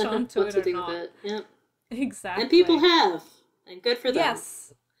latch onto it or not. With it. Yep. Exactly. And people have, and good for them.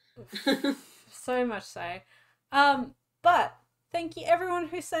 Yes. So much so. But thank you everyone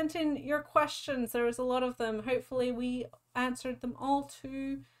who sent in your questions. There was a lot of them. Hopefully we answered them all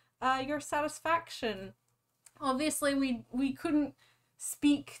to your satisfaction. Obviously we couldn't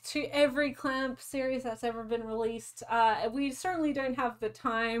speak to every Clamp series that's ever been released. We certainly don't have the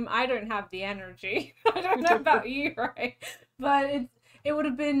time. I don't have the energy. I don't know about you, right? But it would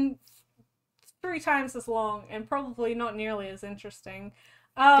have been 3 times as long and probably not nearly as interesting.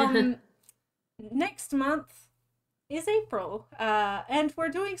 Next month is April, and we're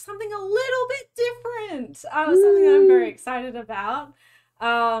doing something a little bit different. Something that I'm very excited about.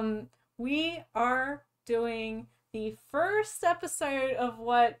 We are doing the first episode of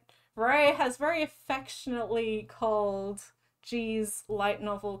what Ray has very affectionately called G's Light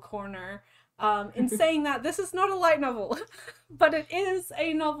Novel Corner. In saying that this is not a light novel, but it is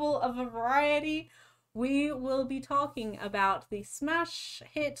a novel of a variety. We will be talking about the smash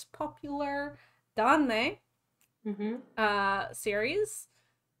hit popular Danne series,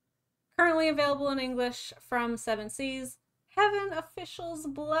 currently available in English from Seven Seas, Heaven Official's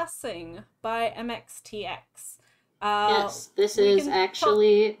Blessing by MXTX. Yes, this is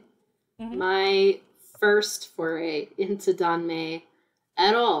actually my first foray into Danme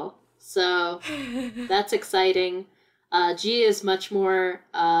at all. So that's exciting. G is much more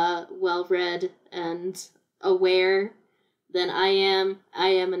well-read and aware than I am. I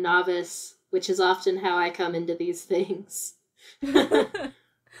am a novice, which is often how I come into these things.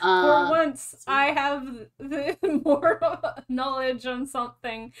 For once, I have more knowledge on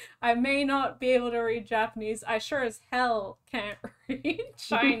something. I may not be able to read Japanese. I sure as hell can't read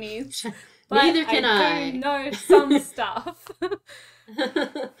Chinese. But neither can I do know some stuff.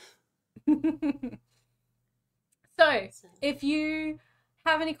 So, if you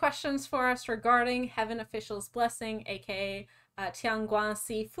have any questions for us regarding Heaven Official's Blessing, aka Tianguan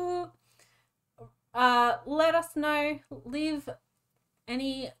Sifu, let us know. Leave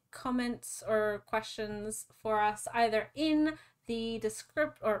any comments or questions for us either in the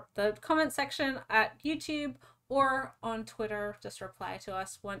comment section at YouTube or on Twitter. Just reply to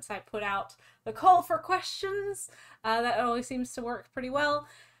us once I put out the call for questions. That always seems to work pretty well.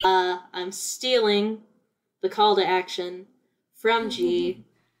 I'm stealing the call to action from G.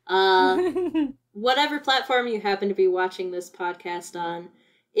 Whatever platform you happen to be watching this podcast on,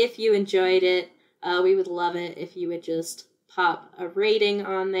 if you enjoyed it, we would love it if you would just pop a rating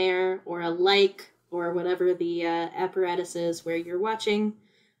on there or a like or whatever the apparatus is where you're watching.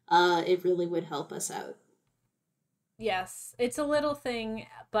 It really would help us out. Yes, it's a little thing,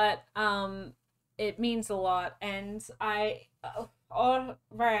 but it means a lot. And I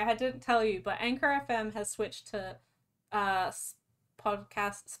didn't tell you, but Anchor FM has switched to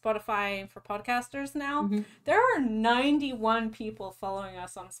Spotify for podcasters now. There are 91 people following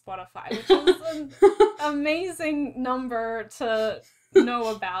us on Spotify, which is an amazing number to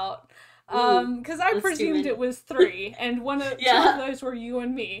know about. Because I presumed it was 3, and two of those were you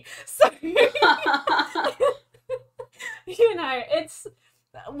and me. So you know,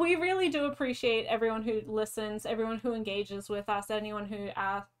 we really do appreciate everyone who listens, everyone who engages with us, anyone who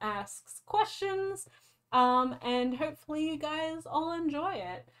asks questions, and hopefully you guys all enjoy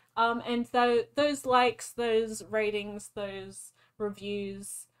it. And those likes, those ratings, those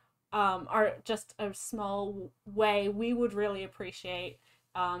reviews are just a small way we would really appreciate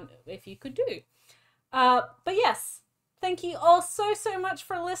if you could do. But yes, thank you all so much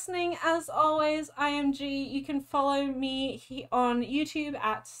for listening. As always, I am G. You can follow me on YouTube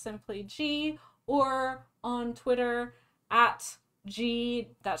at Simply G, or on Twitter at G,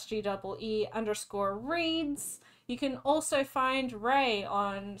 that's GEE_reads. You can also find Ray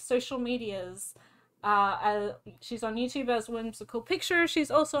on social medias. She's on YouTube as Whimsical Picture.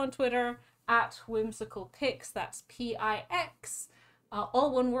 She's also on Twitter at Whimsical Pix. That's Pix.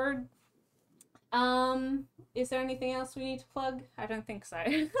 All one word. Is there anything else we need to plug? I don't think so.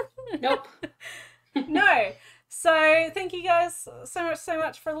 Nope. No. So thank you guys so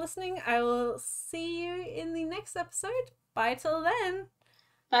much for listening. I will see you in the next episode. Bye till then.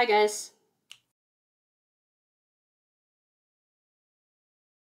 Bye, guys.